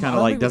he just I kind don't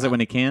of like think does we- it when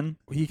he can?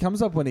 He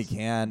comes up when he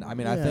can. I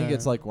mean, I think Yeah.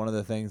 it's like one of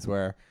the things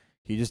where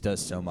he just does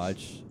so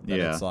much that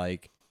Yeah. it's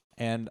like,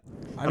 and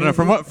I don't know.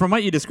 From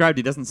what you described,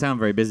 he doesn't sound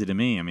very busy to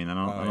me. I mean,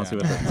 I don't see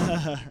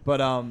what.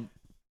 But I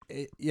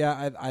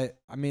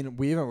mean,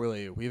 we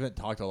haven't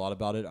talked a lot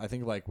about it. I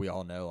think like we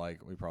all know like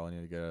we probably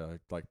need to get a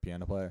like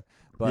piano player.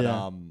 But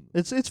Yeah.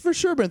 It's for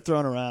sure been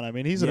thrown around. I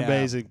mean, he's an Yeah.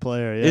 amazing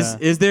player. Yeah.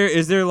 Is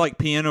there like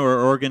piano or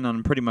organ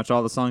on pretty much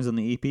all the songs on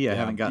the EP? I Yeah.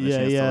 haven't gotten a Yeah,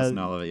 chance yeah. to listen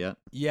to all of it yet.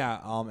 yeah,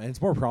 and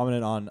it's more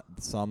prominent on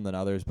some than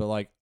others. But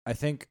like I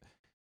think,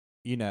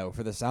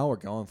 for the sound we're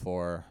going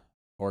for,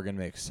 organ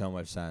makes so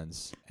much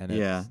sense. And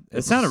Yeah, it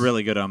it's sounded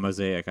really good on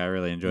Mosaic. I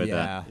really enjoyed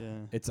yeah. Yeah.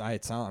 It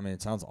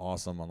sounds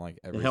awesome on like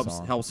that. every It helps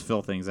song. helps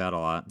fill things out a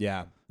lot.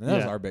 Yeah, and that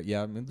was Yeah. our bit.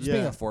 Yeah, I mean, just Yeah.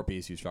 being a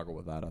 4-piece, you struggle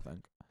with that. I think.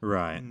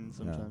 Right.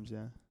 Sometimes,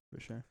 yeah, for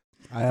sure.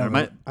 I have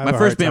My- a- I have my a first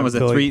hard band time was a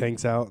filling three-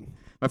 things out.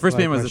 My first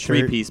Like band was my a shirt.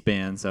 3-piece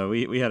band, so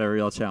we had a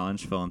real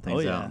challenge filling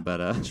things yeah. out.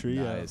 But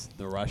Trio. Nice.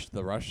 The rush.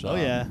 Oh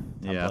yeah.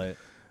 yeah. template.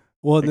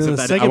 Well, and then Except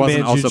the that second I wasn't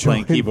band also you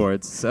playing joined,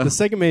 keyboards. So The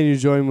second band you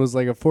joined was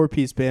like a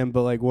 4-piece band,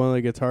 but like one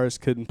of the guitarists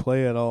couldn't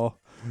play at all.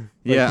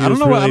 yeah, he I don't was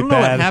know. I really don't know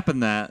what bad.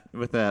 happened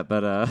with that,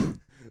 but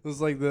It was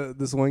like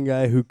this one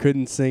guy who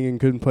couldn't sing and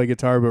couldn't play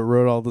guitar, but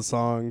wrote all the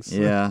songs.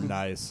 yeah.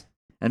 Nice.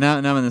 And now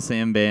I'm in the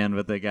same band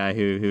with the guy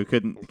who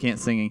can't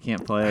sing and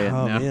can't play. And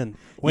Oh now- man!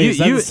 Wait, is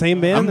that you- the same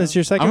band I'm- as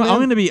your 2nd I'm band?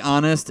 going to be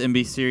honest and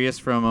be serious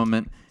for a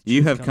moment.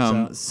 You have comes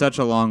come out. such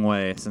a long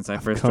way since I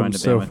first come joined the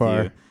so band with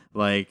far. you.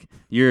 Like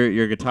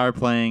your guitar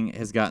playing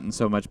has gotten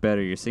so much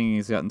better. Your singing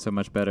has gotten so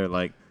much better.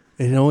 Like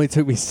It only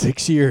took me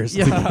 6 years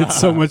to get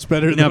so much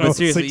better no, than I but was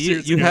seriously, 6 you,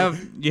 years you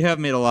ago. have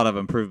made a lot of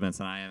improvements,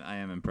 and I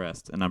am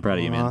impressed, and I'm proud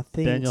of you, man. Aw,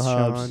 thanks, Daniel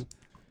Hobbs. Sean.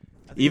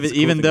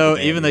 Even though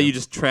you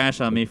just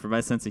trash on me for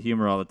my sense of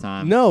humor all the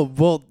time. No,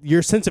 well,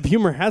 your sense of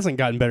humor hasn't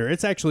gotten better.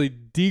 It's actually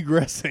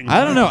degressing.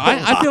 I don't know.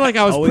 I feel like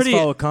I was Always pretty.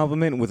 follow a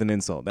compliment with an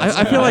insult. That's,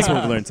 I feel that's like-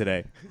 what we learned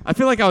today. I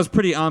feel like I was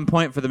pretty on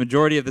point for the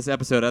majority of this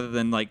episode, other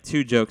than like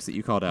 2 jokes that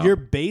you called out. Your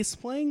bass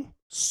playing,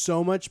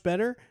 so much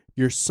better.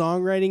 Your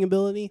songwriting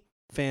ability,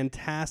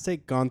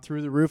 fantastic, gone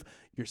through the roof.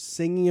 Your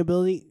singing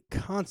ability,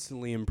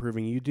 constantly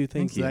improving. You do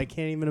things Thank you. that I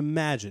can't even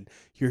imagine.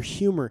 Your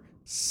humor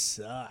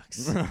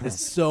sucks. It's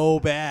so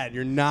bad.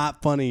 You're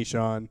not funny,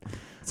 Sean.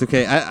 It's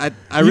okay. I You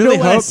really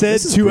know what I hope. said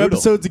this is 2 brutal.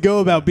 episodes ago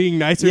about being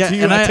nicer Yeah, to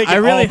you? and I take it I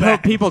really all back.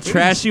 hope people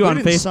trash you we on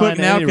didn't Facebook sign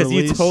now any because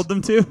you release. told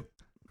them to.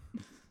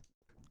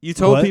 You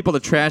told What? people to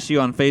trash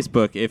you on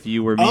Facebook if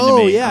you were mean to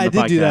Oh me. yeah, on I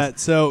the did do podcast. that.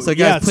 So, So, guys,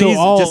 yeah, please so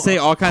all just say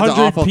all kinds of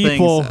 100 awful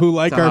people things who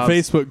like to our Hobbs.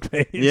 Facebook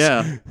page.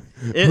 Yeah.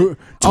 Who-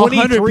 All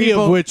 100 23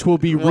 people of which will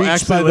be will reached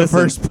actually by the listen.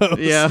 first post.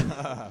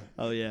 Yeah.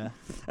 Oh yeah.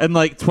 And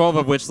like 12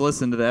 of which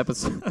listened to the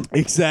episode.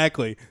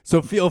 Exactly.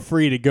 So feel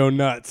free to go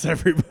nuts,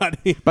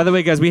 everybody. By the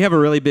way, guys, we have a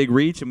really big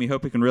reach, and we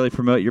hope we can really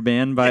promote your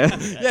band by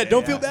Yeah,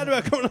 don't feel bad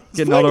about coming on. this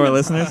getting all of our podcast.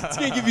 listeners. It's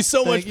gonna give you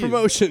so much Thank you.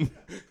 promotion.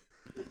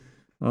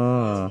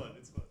 Oh,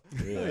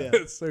 yeah.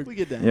 So- We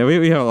get down. Yeah,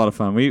 we have a lot of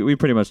fun. We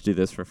pretty much do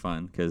this for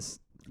fun because,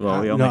 well,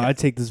 we only. no, I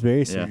take this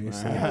very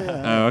seriously.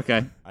 Oh,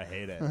 okay. I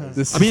hate it.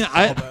 This I mean,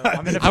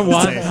 I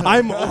want.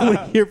 I'm only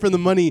here for the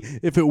money.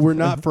 If it were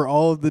not for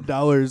all of the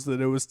dollars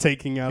that it was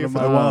taking out Here of for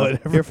my the-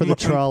 wallet, every Here for the month,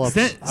 trollops.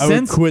 I would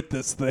Since quit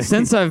this thing.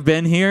 since I've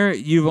been here,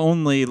 you've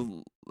only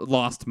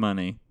lost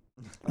money.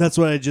 That's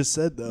what I just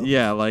said, though.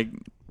 Yeah, like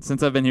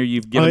since I've been here,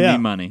 you've given yeah. me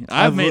money.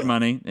 I've I've made lo-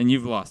 money, and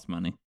you've lost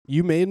money.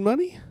 You made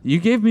money You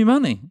gave me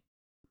money.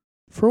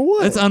 for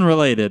what? It's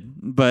unrelated,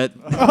 but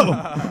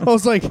I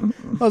was like,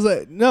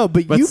 no,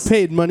 but But you s-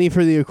 paid money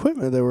for the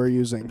equipment that we're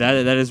using. that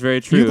is very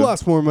true. You've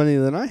lost more money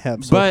than I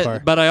have so far.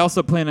 but I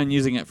also plan on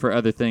using it for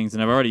other things,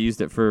 and I've already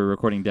used it for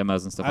recording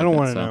demos and stuff. I don't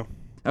want want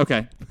to know.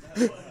 Okay.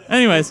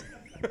 Anyways,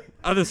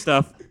 other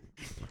stuff.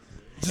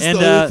 Just And,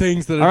 the other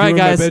things that I all right, do in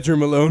guys. my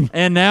bedroom alone.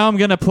 And now I'm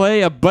gonna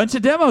play a bunch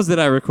of demos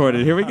that I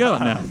recorded. Here we go.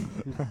 Now.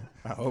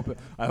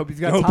 I hope you've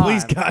got No, time.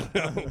 please, God,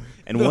 no.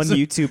 And Those one are-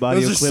 YouTube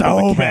audio Those are clip of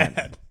so a cat.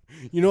 bad.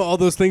 You know all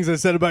those things I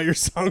said about your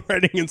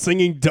songwriting and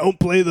singing. Don't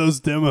play those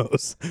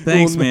demos.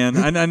 Thanks, Well,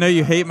 man. I know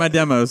you hate my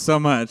demos so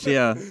much.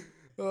 Yeah.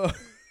 All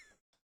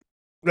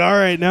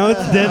right, now it's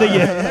dead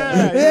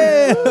again.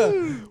 Yeah.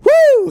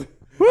 Woo!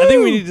 I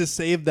think we need to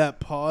save that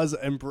pause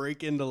and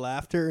break into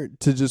laughter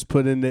to just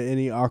put into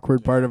any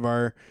awkward part of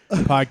our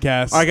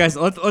podcast. All right, guys.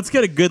 Let's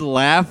get a good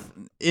laugh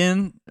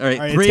in. All right,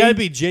 All right, 3. it's got to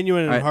be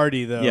genuine and All right.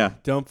 hearty, though. Yeah.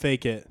 Don't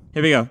fake it.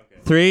 Here we go.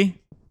 3,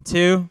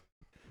 2,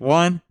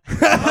 1.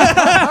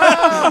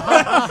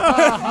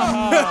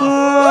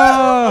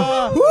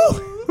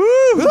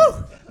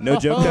 No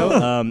joke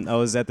though. I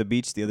was at the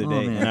beach the other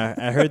day, man.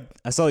 and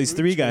I saw these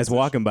 3 guys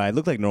walking by. It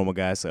looked like normal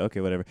guys, so okay,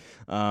 whatever.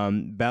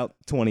 About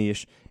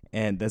 20-ish,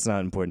 and that's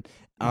not important.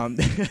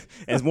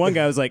 As one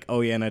guy was like,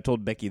 "Oh yeah," and I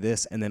told Becky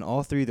this, and then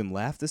all 3 of them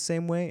laughed the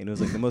same way, and it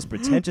was like the most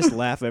pretentious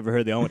laugh I ever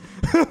heard. They all went.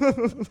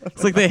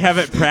 It's like they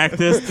haven't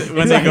practiced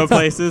when they go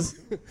places.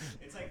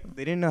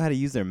 They didn't know how to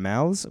use their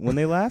mouths when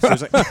they laughed. So it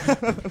was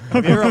like,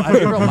 Have you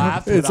ever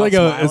laughed? It's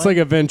without like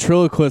a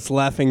ventriloquist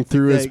laughing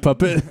through his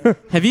puppet.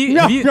 Have you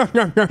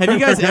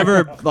guys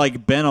ever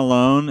like been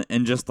alone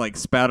and just like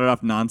spouted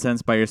off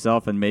nonsense by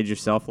yourself and made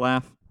yourself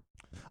laugh?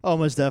 Oh,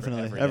 most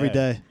definitely. Every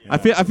day. I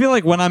feel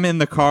like when I'm in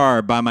the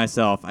car by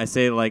myself, I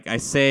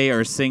say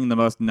or sing the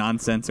most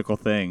nonsensical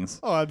things.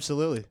 Oh,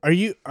 absolutely. Are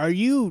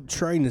you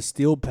trying to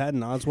steal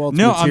Patton Oswalt's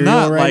No, material I'm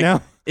not. right Like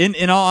now?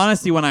 in all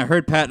honesty, when I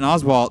heard Patton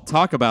Oswalt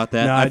talk about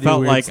that, No, I I do felt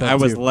weird like stuff I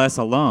was too. less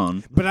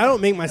alone. But I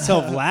don't make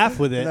myself laugh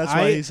with it. That's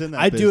why he's in that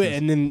I do it business.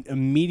 and then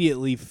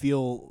immediately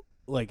feel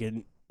like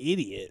an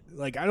idiot.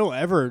 Like I don't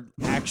ever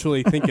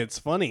actually think it's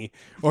funny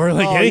or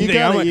like Oh, you anything.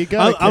 gotta- you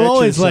gotta I'm catch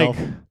always yourself.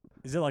 like,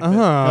 Is it like Like,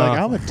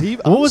 I'm a deep.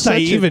 what I'm was I such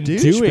a even doing?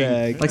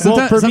 douchebag. Like Well,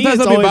 sometimes, for me, sometimes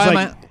it's I'll be always by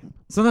like-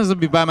 Sometimes I'll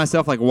be by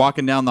myself, like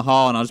walking down the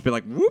hall, and I'll just be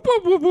like, whoop,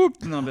 whoop, whoop, whoop.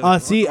 And I'll be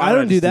like, See, why I would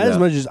don't do just that as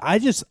much as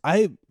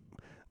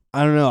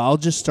I don't know. I'll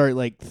just start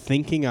like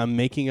thinking I'm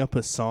making up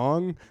a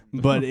song,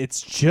 but it's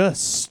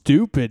just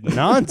stupid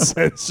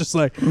nonsense. Just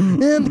like,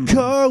 and the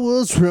car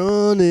was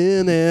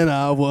running and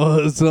I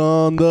was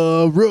on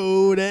the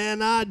road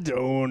and I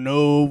don't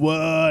know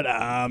what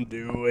I'm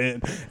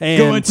doing. And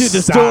Going to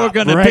the store,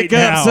 gonna right pick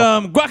now. up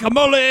some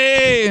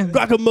guacamole.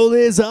 Guacamole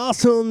is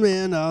awesome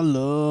and I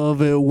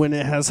love it when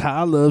it has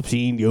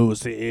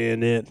jalapenos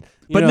in it.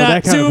 You But know, not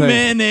that kind of too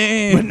thing.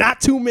 many. But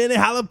not too many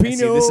jalapenos.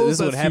 See, this is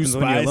what That's happens too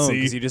when you're alone spicy.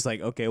 because you're just like,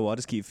 okay, well, I'll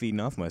just keep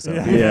feeding off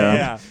myself.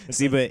 Yeah.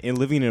 See, but in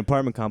living in an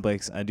apartment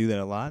complex, I do that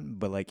a lot.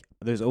 But like,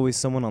 there's always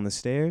someone on the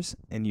stairs,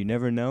 and you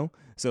never know.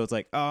 So it's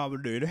like, oh,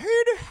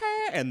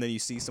 and then you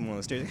see someone on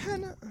the stairs,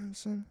 and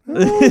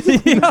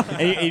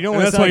you don't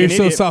want to that's why you're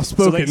so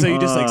soft-spoken. So you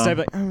just like start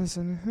like,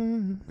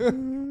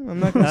 I'm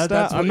not gonna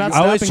stop. I'm not I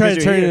always stopping try 'cause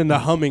to you're turn it here. into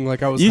humming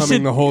like I was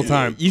humming the whole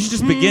time. You should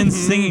just begin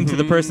singing to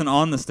the person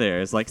on the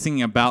stairs, like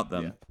singing about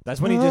them. That's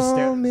when you just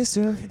stare.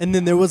 Mister. And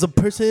then there was a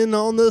person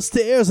on the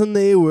stairs and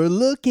they were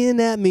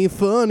looking at me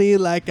funny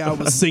like I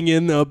was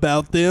singing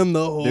about them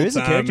the whole time. There is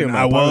a character in and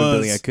my I apartment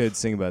building I was. could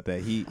sing about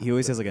that. He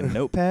always has like a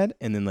notepad,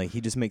 and then like he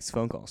just makes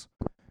phone calls.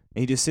 And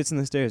he just sits in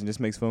the stairs and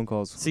just makes phone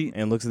calls. See-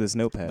 and looks at this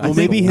notepad. Well, I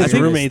think- maybe I his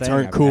think- roommates thing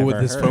aren't I've cool with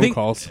ever his heard. phone think-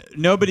 calls.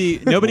 Nobody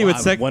Well, would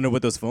I wonder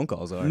what those phone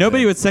calls are.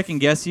 Nobody would second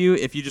guess you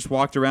if you just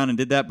walked around and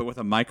did that, but with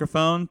a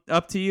microphone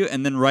up to you,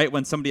 and then right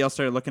when somebody else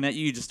started looking at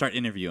you, you just start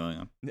interviewing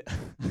them.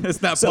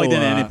 It's not So, plugged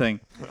into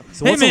anything.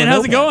 So Hey what's on man, the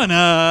how's it notepad?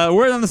 going?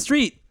 Word on the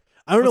street.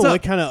 I don't What's know up?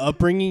 what kind of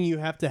upbringing you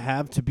have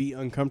to be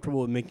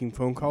uncomfortable with making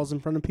phone calls in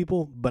front of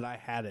people, but I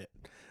had it.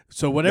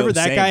 So whatever No,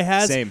 that same, guy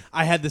has, same.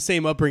 I had the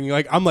same upbringing.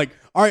 Like I'm like,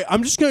 all right,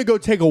 I'm just gonna go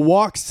take a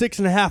walk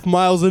 6.5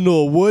 miles into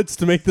a woods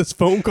to make this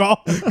phone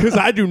call because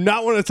I do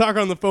not want to talk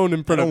on the phone in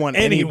I front don't of want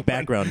any anyone.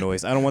 background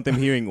noise. I don't want them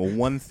hearing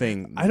one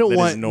thing. I don't that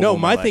want is normal no.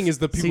 in My life. thing is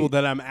the people See-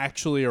 that I'm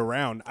actually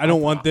around. I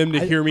don't want them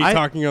to hear me I-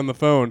 talking on the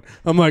phone.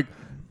 I'm like,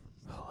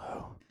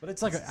 But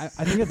it's like I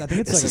think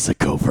it's this like is a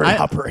covert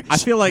operation. I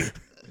feel like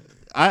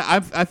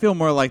I feel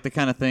more like the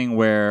kind of thing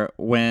where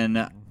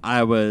when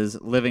I was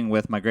living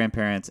with my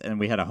grandparents and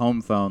we had a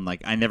home phone,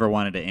 like I never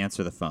wanted to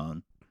answer the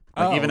phone.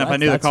 Like Oh, even if I that's-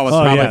 knew the that's- call was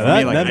Oh, probably yeah, for that-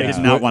 me, like that I makes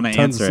did not want to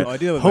tons of answer Oh, I it.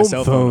 do that with Home my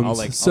cell phone. I'll phones,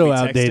 like so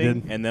I'll be texting,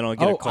 outdated. and then I'll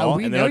get a call,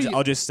 we and know then you-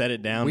 I'll just set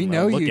it down. we and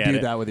know I'll you look at do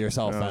it, that with your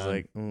cell and I was phone.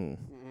 like,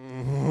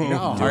 You know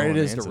how Don't hard it wanna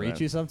is to answer reach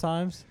that. you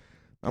sometimes.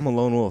 I'm a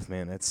lone wolf,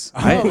 man. That's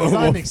It's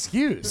not an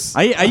excuse.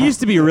 I used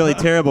to be really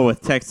terrible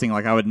with texting.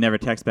 Like I would never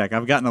text back.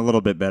 I've gotten a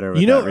little bit better.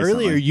 With You know, that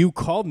recently. earlier you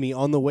called me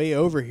on the way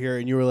over here,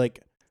 and you were like,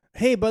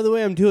 "Hey, by the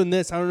way, I'm doing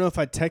this. I don't know if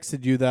I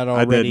texted you that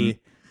already." didn't.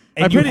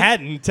 And I you pretty-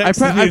 hadn't I,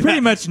 texted me I pretty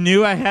that. much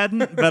knew I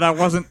hadn't, but I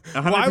wasn't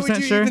 100% Why would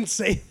you sure even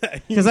say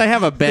that? because I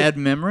have a bad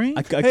memory.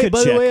 I Hey, could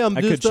by check. the way, I'm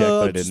I just, could check,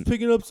 but I just didn't.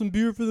 picking up some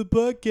beer for the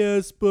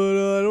podcast,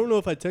 but I don't know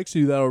if I texted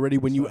you that already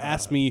when you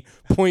asked me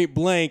point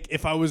blank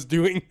if I was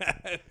doing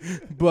that.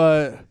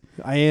 But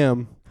I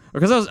am.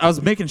 Because I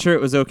was making sure it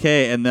was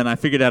okay, and then I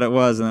figured out it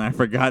was, and then I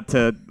forgot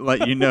to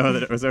let you know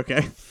that it was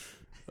okay.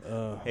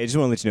 Hey, I just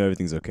want to let you know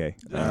everything's okay.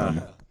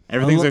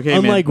 Everything's okay,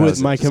 Unlike man.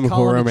 with My Just Chemical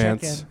call in to check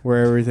Romance, in.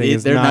 where everything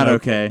is They're not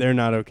okay. They're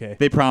not okay.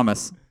 They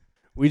promise.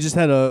 We just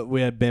had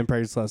band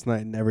practice last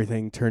night, and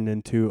everything turned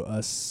into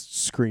us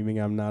screaming,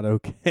 "I'm not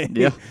okay."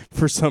 Yeah.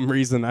 For some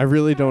reason, I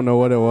really don't know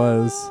what it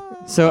was.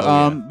 So,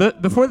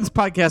 but before this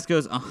podcast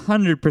goes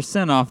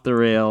 100% off the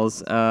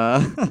rails,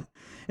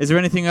 is there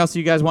anything else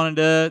you guys wanted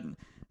to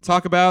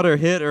talk about or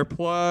hit or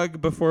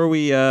plug before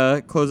we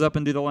close up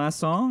and do the last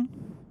song?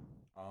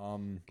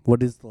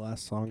 What is the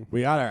last song?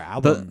 We got our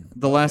album.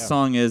 The last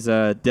song is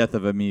 "Death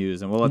of a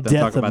Muse," and we'll let them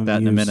Death talk of about a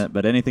that in a Muse. minute.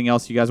 But anything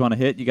else you guys want to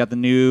hit? You got the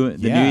new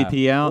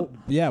EP out.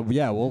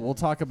 We'll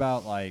talk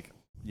about like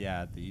the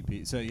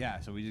EP. So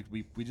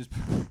we just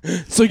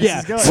So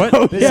yeah, going- so,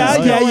 What- this yeah,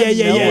 is yeah, going yeah,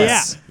 yeah, yeah, yeah.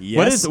 Yes.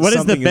 what is the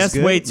something best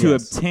good. way to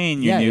Yes.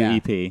 obtain your Yeah, new yeah.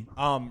 EP?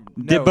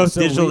 No, both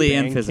so digitally we-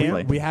 and Bandcamp,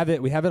 physically. We have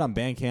it on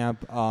Bandcamp.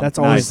 That's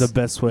always Nice. the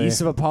best way.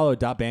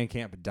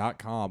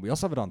 eastofapollo.bandcamp.com. We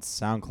also have it on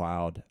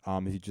SoundCloud.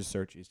 If you just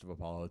search East of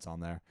Apollo, it's on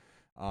there.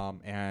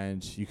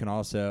 And you can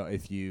also,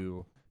 if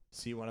you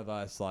see one of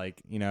us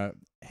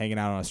hanging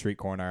out on a street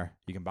corner,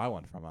 you can buy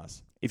one from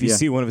us. If you Yeah.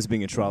 see one of us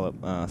being a trollop,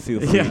 feel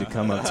free Yeah. to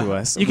come up to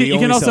us. You can We you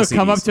can only also sell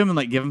come up CDs. to them and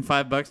like give them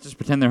 $5, just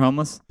pretend they're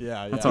homeless.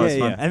 Yeah, That's always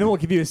fun. And then we'll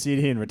give you a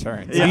CD in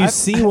return. If you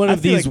see one I of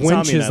feel these like Tommy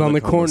and winches I on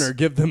the look homeless. corner,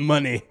 give them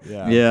money.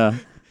 Yeah.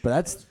 But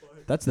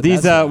that's the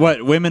These best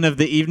way. women of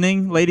the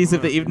evening, ladies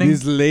of the evening.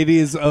 These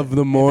ladies of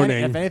the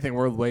morning. If anything,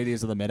 we're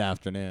ladies of the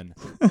mid-afternoon.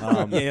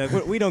 Yeah,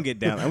 like, we don't get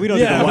down. We don't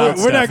Yeah, do the wild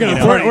we're not stuff, gonna you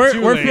know? party. we're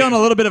too we're late. feeling a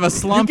little bit of a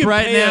slump You can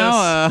right pay now.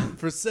 us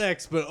for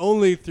sex, but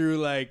only through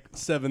like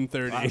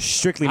 7:30.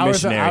 Strictly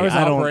Hours missionary. of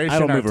I operation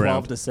don't are move 12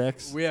 around. to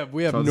 6. we have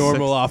 12 to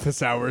normal 6.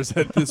 office hours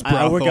at this I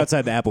brothel. work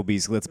outside the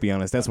Applebee's. Let's be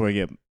honest. That's where I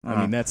get. I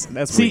mean, that's where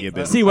you see, get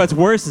business. see, what's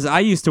worse is I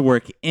used to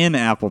work in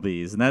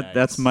Applebee's, and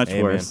that's much Hey,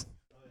 man. worse.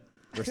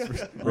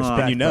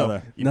 Respect, you know.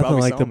 brother. You Nothing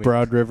probably like saw the me.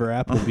 Broad River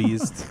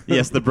Applebee's.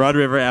 Yes, the Broad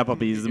River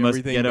Applebee's, the most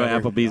Everything ghetto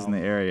better. Applebee's in the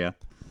area.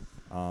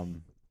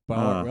 But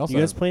But we also You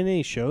guys playing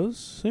any shows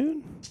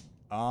soon?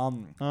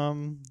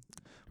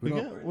 We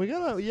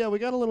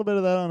got a little bit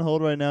of that on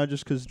hold right now,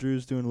 just because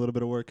Drew's doing a little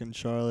bit of work in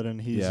Charlotte,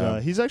 and he's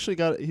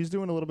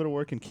doing a little bit of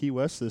work in Key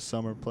West this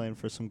summer, playing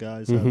for some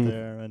guys out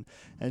there,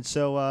 and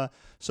so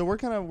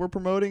we're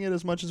promoting it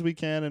as much as we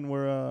can, and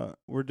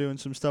we're doing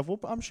some stuff.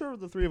 I'm sure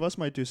the three of us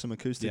might do some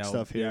acoustic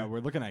stuff here. Yeah, we're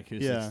looking at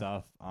acoustic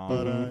stuff.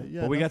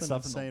 But we got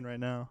stuff insane right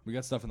now. We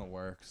got stuff in the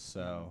works.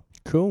 So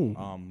Cool.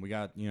 we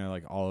got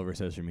like all over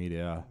social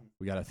media.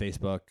 We got a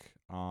Facebook.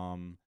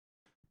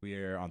 We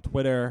are on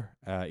Twitter,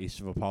 East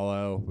of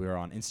Apollo. We are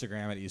on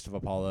Instagram at East of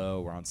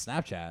Apollo. We're on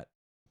Snapchat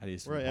at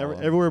East of Apollo.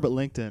 Everywhere but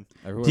LinkedIn.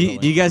 Everywhere Do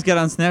but you guys get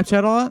on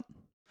Snapchat a lot?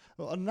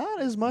 Well, not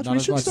as much. Not We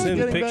as should much. start Send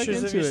getting back Pictures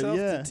of into yourself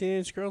it. to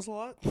teenage girls a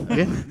lot?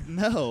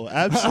 No,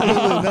 absolutely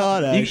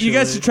not. Actually. You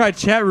guys should try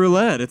chat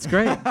roulette. It's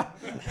great.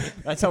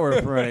 That's how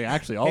we're promoting.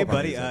 Actually, all Hey, of our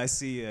buddy, music. I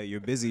see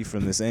you're busy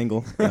from this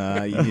angle.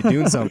 You're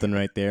doing something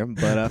right there,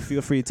 but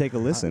feel free to take a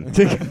listen.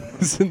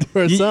 Listen to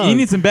our song. You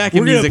need some backing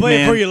We're gonna music, play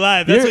man. it for you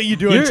live. That's You're- what you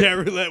do on you're- chat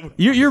roulette.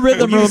 Your rhythm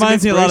We'll give you some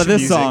reminds me a lot of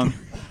this inspiration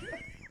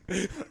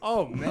song.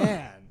 Oh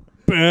man.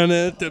 Oh,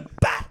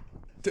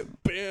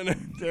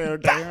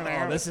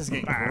 this is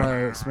getting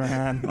gross,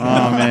 man.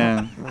 Oh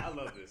man. I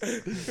love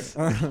this.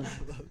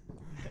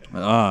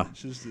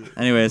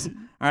 Anyways, all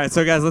right.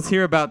 So guys, let's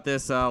hear about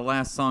this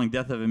last song,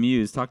 "Death of a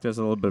Muse." Talk to us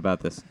a little bit about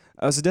this.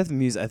 So Death of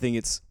Muse, I think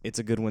it's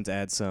a good one to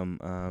add some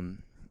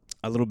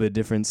a little bit of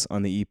difference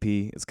on the EP.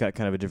 It's got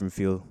kind of a different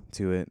feel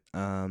to it.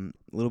 A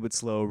little bit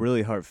slow,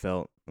 really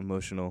heartfelt,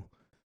 emotional.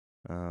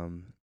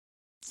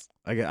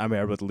 I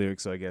wrote the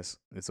lyrics, so I guess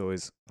it's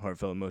always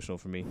heartfelt, emotional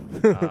for me.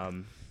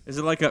 Is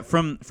it like a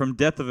from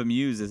 "Death of a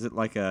Muse"? Is it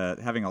like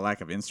having a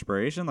lack of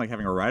inspiration, like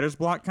having a writer's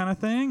block kind of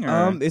thing?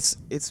 Or?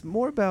 It's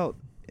more about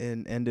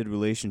an ended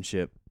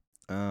relationship.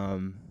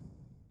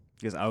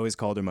 Because I always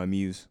called her my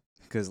muse.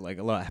 Because like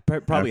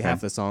probably half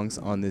the songs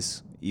on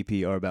this EP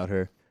are about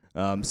her.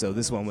 So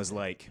this one was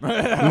like, Were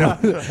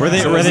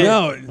they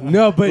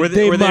No, but Were they-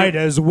 they were they- might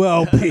as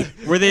well be.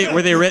 were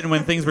they written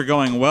when things were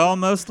going well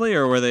mostly,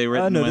 or were they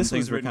written no, when this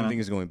things was were written kind when of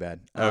things were going bad.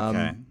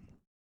 okay?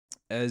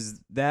 As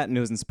that, and it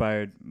was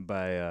inspired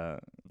by here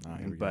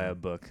we by go. a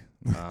book.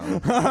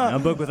 A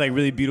book with like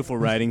really beautiful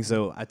writing.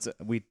 So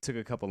we took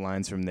a couple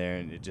lines from there,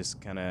 and it just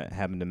kind of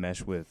happened to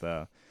mesh with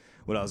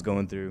what I was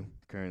going through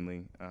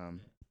currently,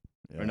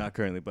 or not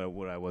currently, but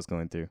what I was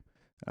going through.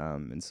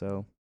 And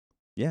so,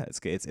 yeah,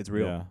 it's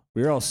real. Yeah.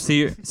 We were all So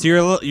you're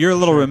a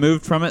little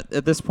removed from it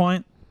at this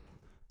point.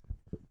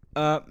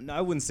 No,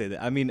 I wouldn't say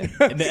that. I mean,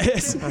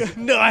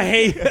 No, I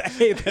hate that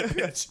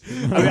bitch.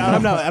 I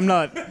mean,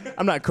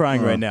 I'm not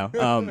crying right now.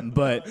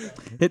 But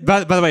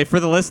By the way,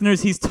 for the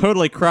listeners, he's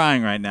totally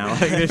crying right now.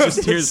 Like, there's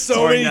just tears so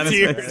pouring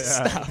many down his tears.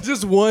 face.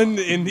 Just one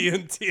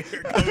Indian tear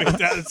coming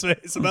down his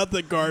face about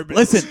the garbage.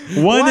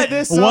 Listen, one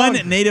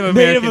Native American,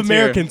 Native tear.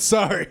 American,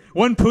 sorry.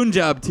 One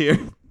Punjab tear.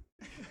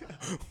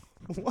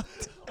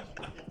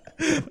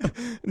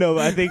 no, but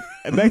I think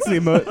back to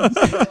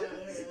the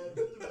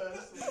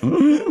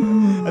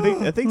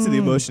I think to the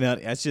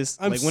emotionality. That's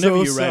just I'm like whenever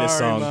so you write a sorry,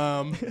 song.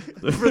 Mom,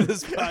 for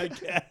this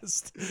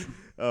podcast.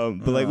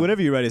 But like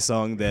whenever you write a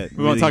song that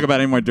We won't talk about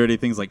any more dirty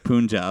things like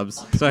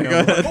Punjabs. Sorry, go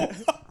ahead.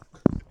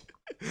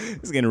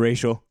 It's getting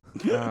racial.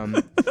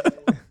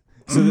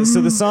 So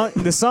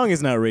the song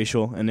is not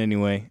racial in any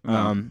way.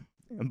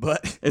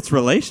 But It's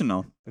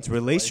relational. it's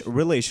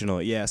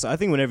relational. Yeah. So I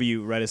think whenever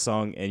you write a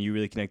song and you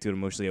really connect to it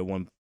emotionally at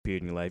one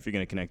period in your life, you're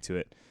gonna connect to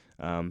it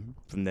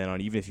from then on,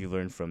 even if you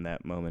learn from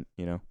that moment.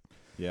 You know.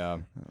 Yeah.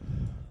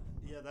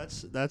 Yeah,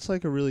 that's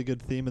like a really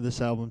good theme of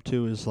this album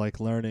too. Is like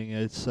learning.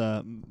 It's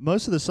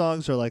most of the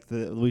songs are like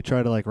we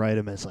try to like write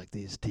them as like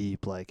these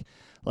deep like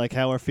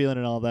how we're feeling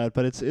and all that.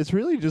 But it's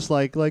really just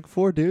like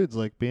four dudes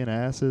like being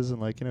asses and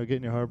like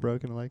getting your heart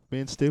broken and like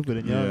being stupid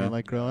and young Yeah. and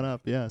like growing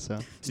up. Yeah. So.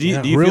 Do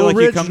you Real feel like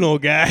original,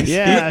 guys.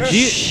 Yeah. do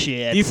you-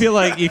 Shit. do you feel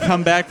like you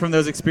come back from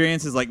those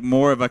experiences like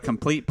more of a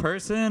complete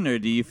person, or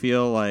do you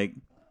feel like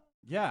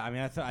Yeah, I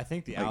mean, I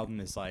think the album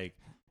is like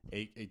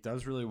it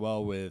does really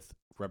well with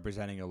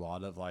representing a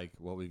lot of like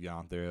what we've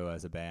gone through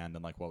as a band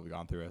and like what we've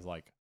gone through as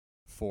like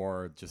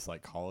four just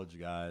like college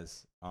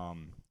guys.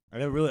 And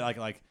it really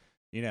like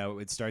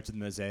it starts with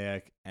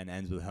Mosaic and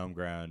ends with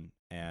Homegrown,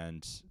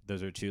 and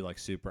those are two like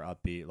super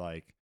upbeat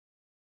like.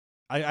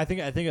 I think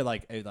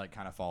it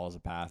kind of follows a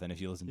path, and if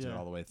you listen to it Yeah.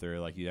 all the way through,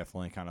 like you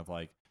definitely kind of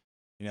like,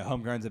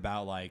 Homegrown's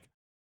about like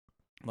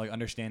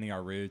understanding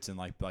our roots and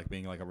like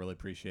being like a really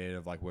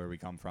appreciative like where we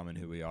come from and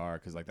who we are,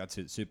 because like that's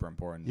super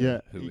important to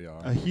Yeah, who we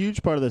are. A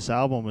huge part of this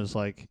album was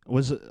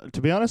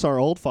to be honest, our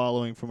old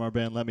following from our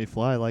band Let Me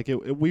Fly. Like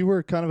we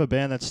were kind of a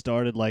band that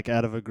started like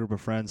out of a group of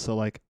friends. So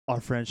like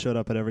our friends showed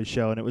up at every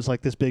show, and it was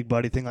like this big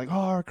buddy thing. Like, oh,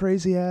 our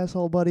crazy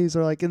asshole buddies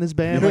are like in this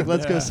band. Like,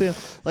 let's go see them.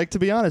 Like, to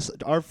be honest,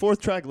 our fourth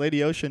track,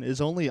 Lady Ocean,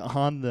 is only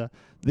on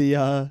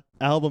the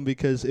album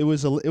because it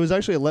was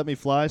actually a Let Me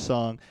Fly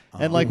song,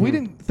 and like we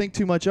didn't think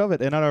too much of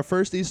it. And at our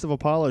first East of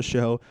Apollo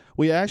show,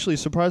 we actually,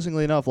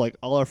 surprisingly enough, like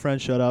all our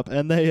friends showed up,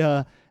 and they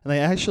and they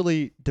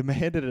actually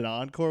demanded an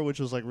encore, which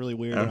was like really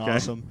weird and Okay.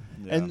 awesome.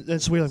 Yeah.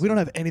 And so we were like, we don't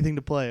have anything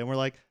to play, and we're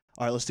like,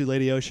 all right, let's do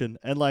Lady Ocean.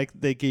 And like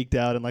they geeked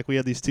out, and like we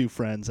had these two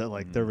friends that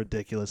like they're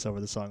ridiculous over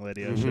the song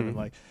Lady Ocean, and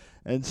like,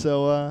 and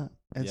so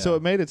Yeah.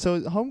 it made it.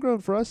 So homegrown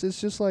for us,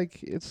 it's just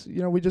like it's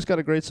we just got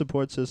a great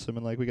support system,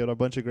 and like we got a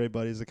bunch of great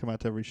buddies that come out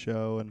to every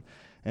show, and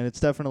it's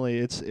definitely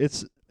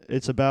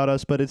it's about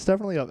us, but it's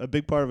definitely a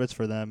big part of it's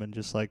for them, and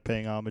just like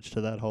paying homage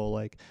to that whole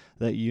like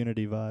that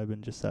unity vibe,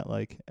 and just that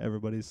like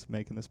everybody's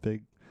making this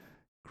big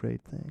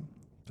great thing.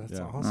 That's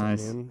Yeah. awesome,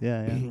 Nice. man.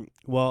 Yeah.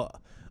 Well,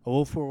 I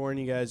will forewarn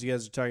you guys. You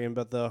guys are talking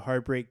about the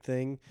heartbreak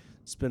thing.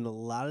 Spend a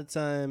lot of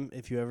time,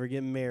 if you ever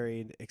get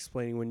married,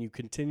 explaining when you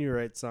continue to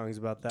write songs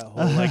about that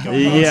whole like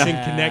emotion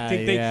Yeah.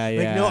 connecting thing. Yeah,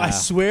 Like, no, I yeah.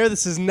 swear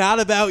this is not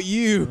about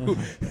you.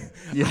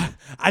 Yeah.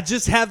 I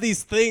just have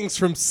these things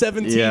from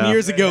 17 Yeah.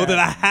 years ago that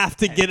I have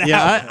to get out.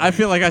 Yeah, I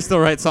feel like I still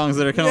write songs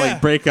that are kind of Yeah.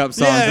 like breakup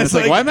songs. Yeah, and it's it's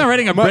like, like- why am I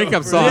writing a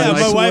breakup song? Yeah,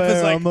 Like, my wife is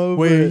swear like, I'm over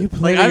wait, are it. you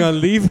planning I've- on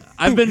leaving?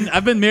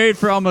 I've been married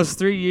for almost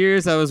 3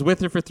 years. I was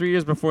with her for 3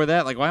 years before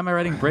that. Like, why am I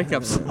writing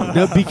breakup songs?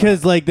 No,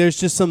 because like there's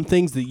just some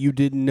things that you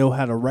didn't know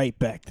how to write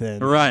back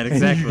then. Right,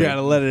 exactly. You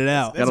gotta let it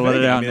out. Gotta let it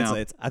very good. out I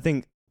mean, now. I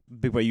think,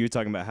 Big Boy, you were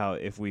talking about how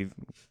if we've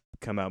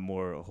come out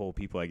more whole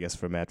people, I guess,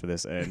 from after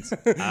this ends.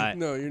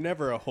 No, you're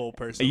never a whole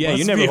person. Yeah, let's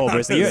you're never be a whole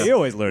honest. person. You're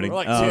always learning. We're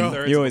like Um,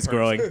 2/3 you're always of a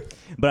person. growing.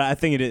 But I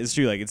think it is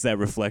true. Like, it's that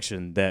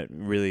reflection that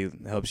really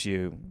helps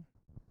you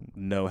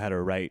know how to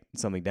write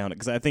something down.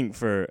 Because I think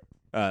for,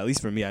 at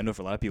least for me, I know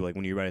for a lot of people, like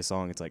when you write a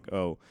song, it's like,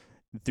 oh,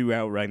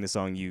 throughout writing the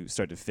song, you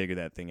start to figure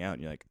that thing out.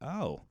 And you're like,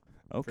 oh,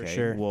 okay.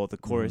 sure. Well, the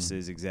chorus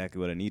is exactly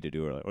what I need to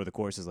do. Or the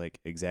chorus is like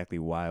exactly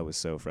why I was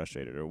so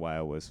frustrated or why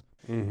I was,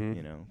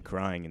 Mhm.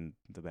 crying in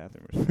the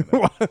bathroom or something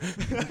like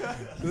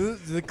that.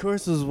 The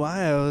course was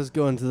why I was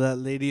going to that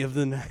lady of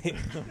the night.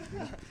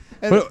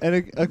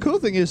 And a cool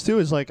thing is too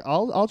is like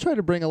I'll try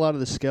to bring a lot of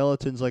the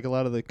skeletons, like a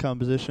lot of the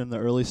composition, the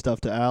early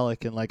stuff to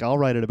Alec, and like I'll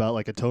write it about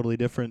like a totally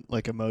different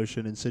like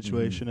emotion and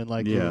situation, and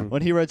like Yeah.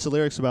 when he writes the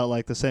lyrics about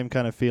like the same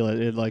kind of feel,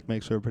 it like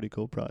makes for a pretty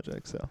cool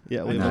project. So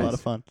yeah, we have a lot Nice.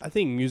 of fun. I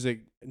think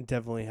music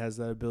definitely has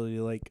that ability,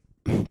 like,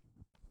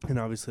 and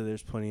obviously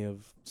there's plenty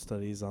of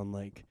studies on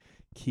like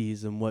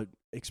keys and what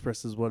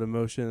expresses what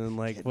emotion and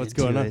like what's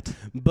going on.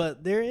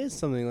 But there is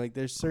something like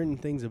there's certain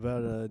things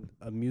about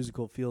a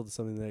musical feel to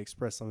something that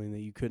express something that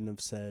you couldn't have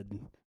said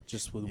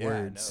just with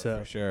words. So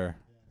for sure.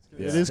 It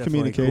Yeah. is Definitely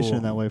communication cool.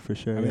 in that way for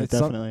sure. I mean, yeah, it's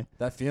some- definitely.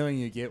 That feeling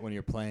you get when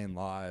you're playing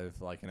live,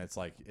 like, and it's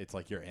like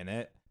you're in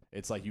it.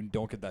 It's like you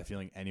don't get that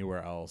feeling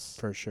anywhere else.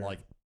 for sure. Like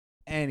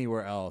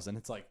anywhere else, and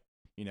it's like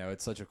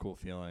it's such a cool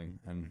feeling,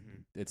 and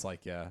it's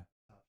like Yeah,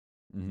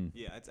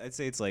 I'd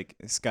say it's like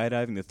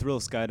skydiving, the thrill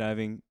of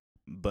skydiving,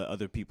 but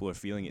other people are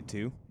feeling it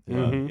too.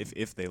 Mhm.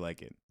 If they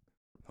like it,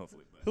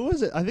 hopefully. Who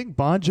was it? I think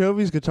Bon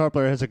Jovi's guitar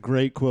player has a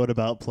great quote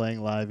about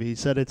playing live. He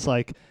said it's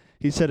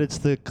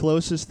the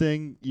closest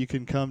thing you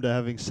can come to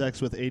having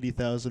sex with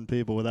 80,000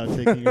 people without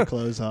taking your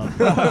clothes off.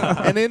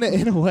 And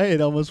in a way,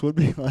 it almost would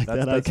be like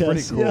that. I That's pretty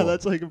guess. Yeah, cool.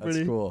 that's like a That's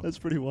pretty cool. that's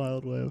pretty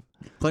wild way of.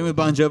 Playing with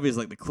Bon Jovi is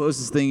like the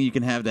closest thing you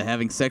can have to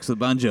having sex with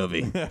Bon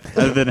Jovi,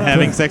 other than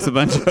having sex with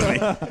Bon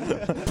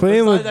Jovi.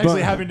 Playing with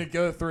actually having to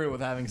go through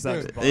with having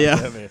sex with Bon Yeah.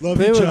 Jovi. Love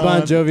playing you, with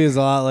Bon John. Jovi is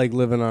a lot like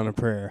living on a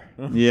prayer.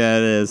 Yeah,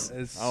 it is.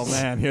 Oh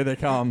man, here they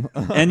come.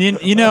 And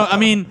you know, I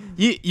mean,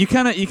 you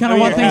kind of Oh,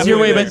 want yeah, things your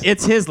way, it but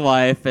it's his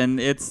life, and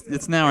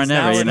it's now or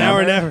never. You Now know,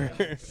 or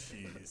never.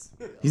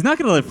 he's not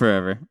gonna live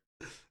forever.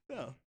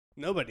 No,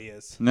 nobody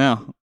is.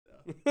 No.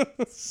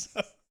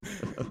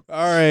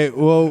 All right.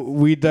 Well,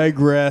 we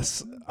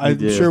digress. I'm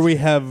do. sure we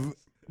have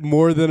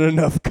more than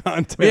enough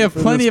content. We have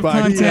for plenty this of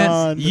podcast. content,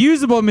 Beyond.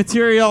 usable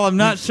material. I'm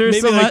not sure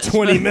Maybe so like much.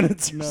 20 but-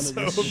 minutes or None of so.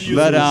 this of shit. usable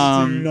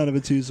But, None of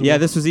it's usable. Yeah,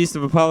 this was East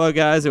of Apollo,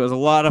 guys. It was a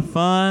lot of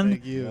fun.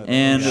 Thank you.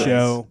 And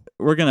show.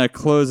 we're gonna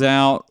close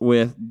out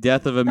with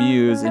Death of a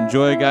Muse.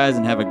 Enjoy, guys,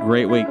 and have a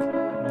great week.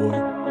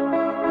 Boy.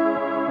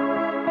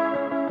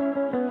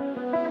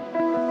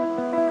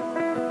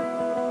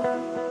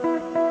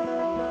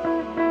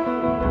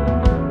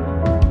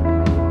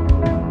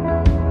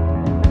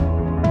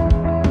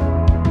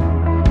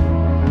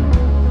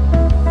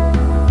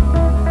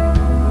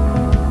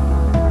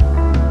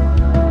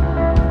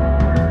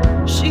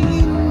 She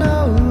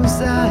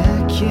knows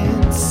I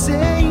can't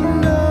say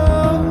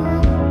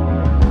no,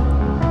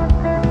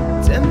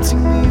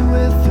 tempting me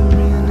with her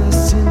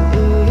innocent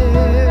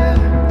air.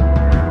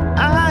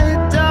 I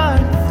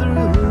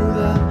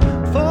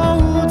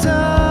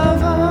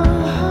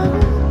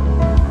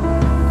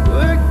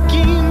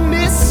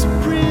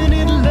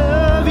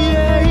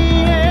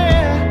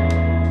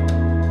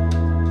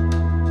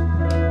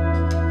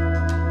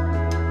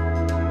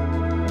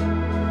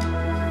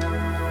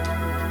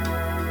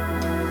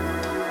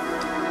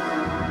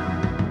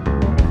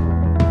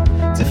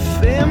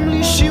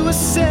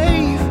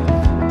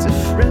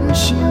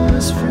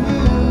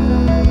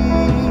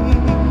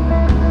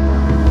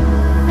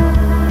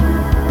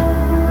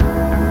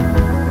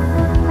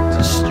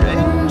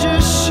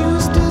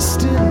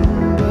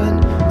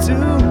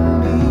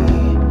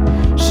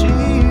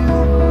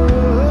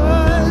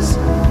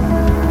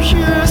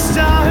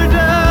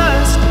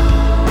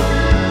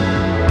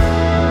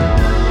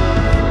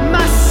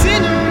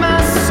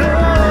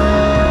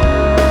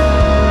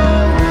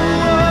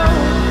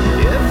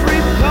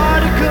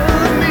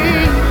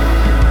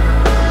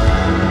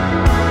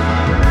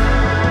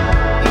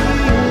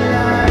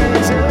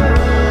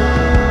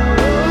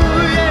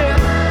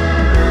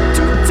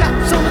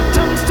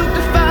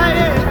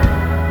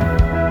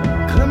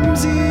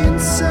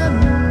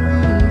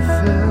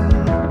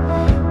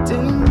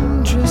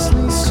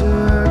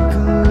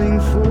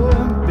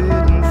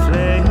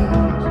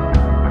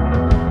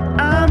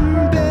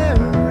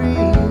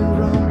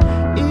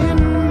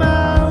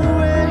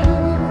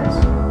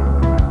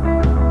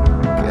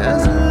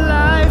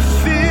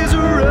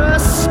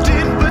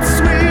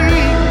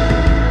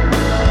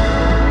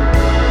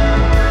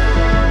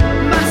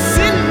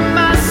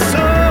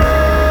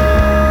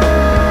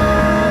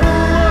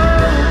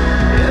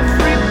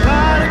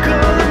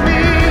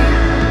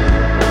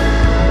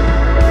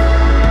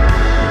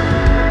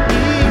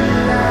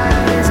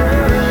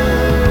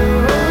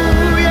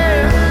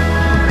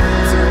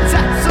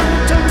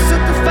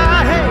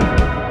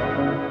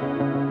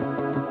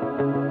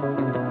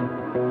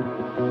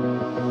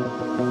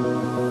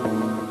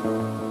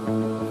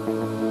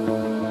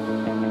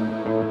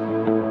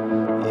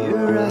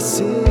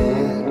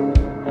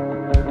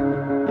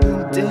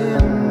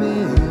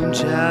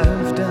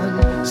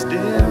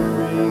different.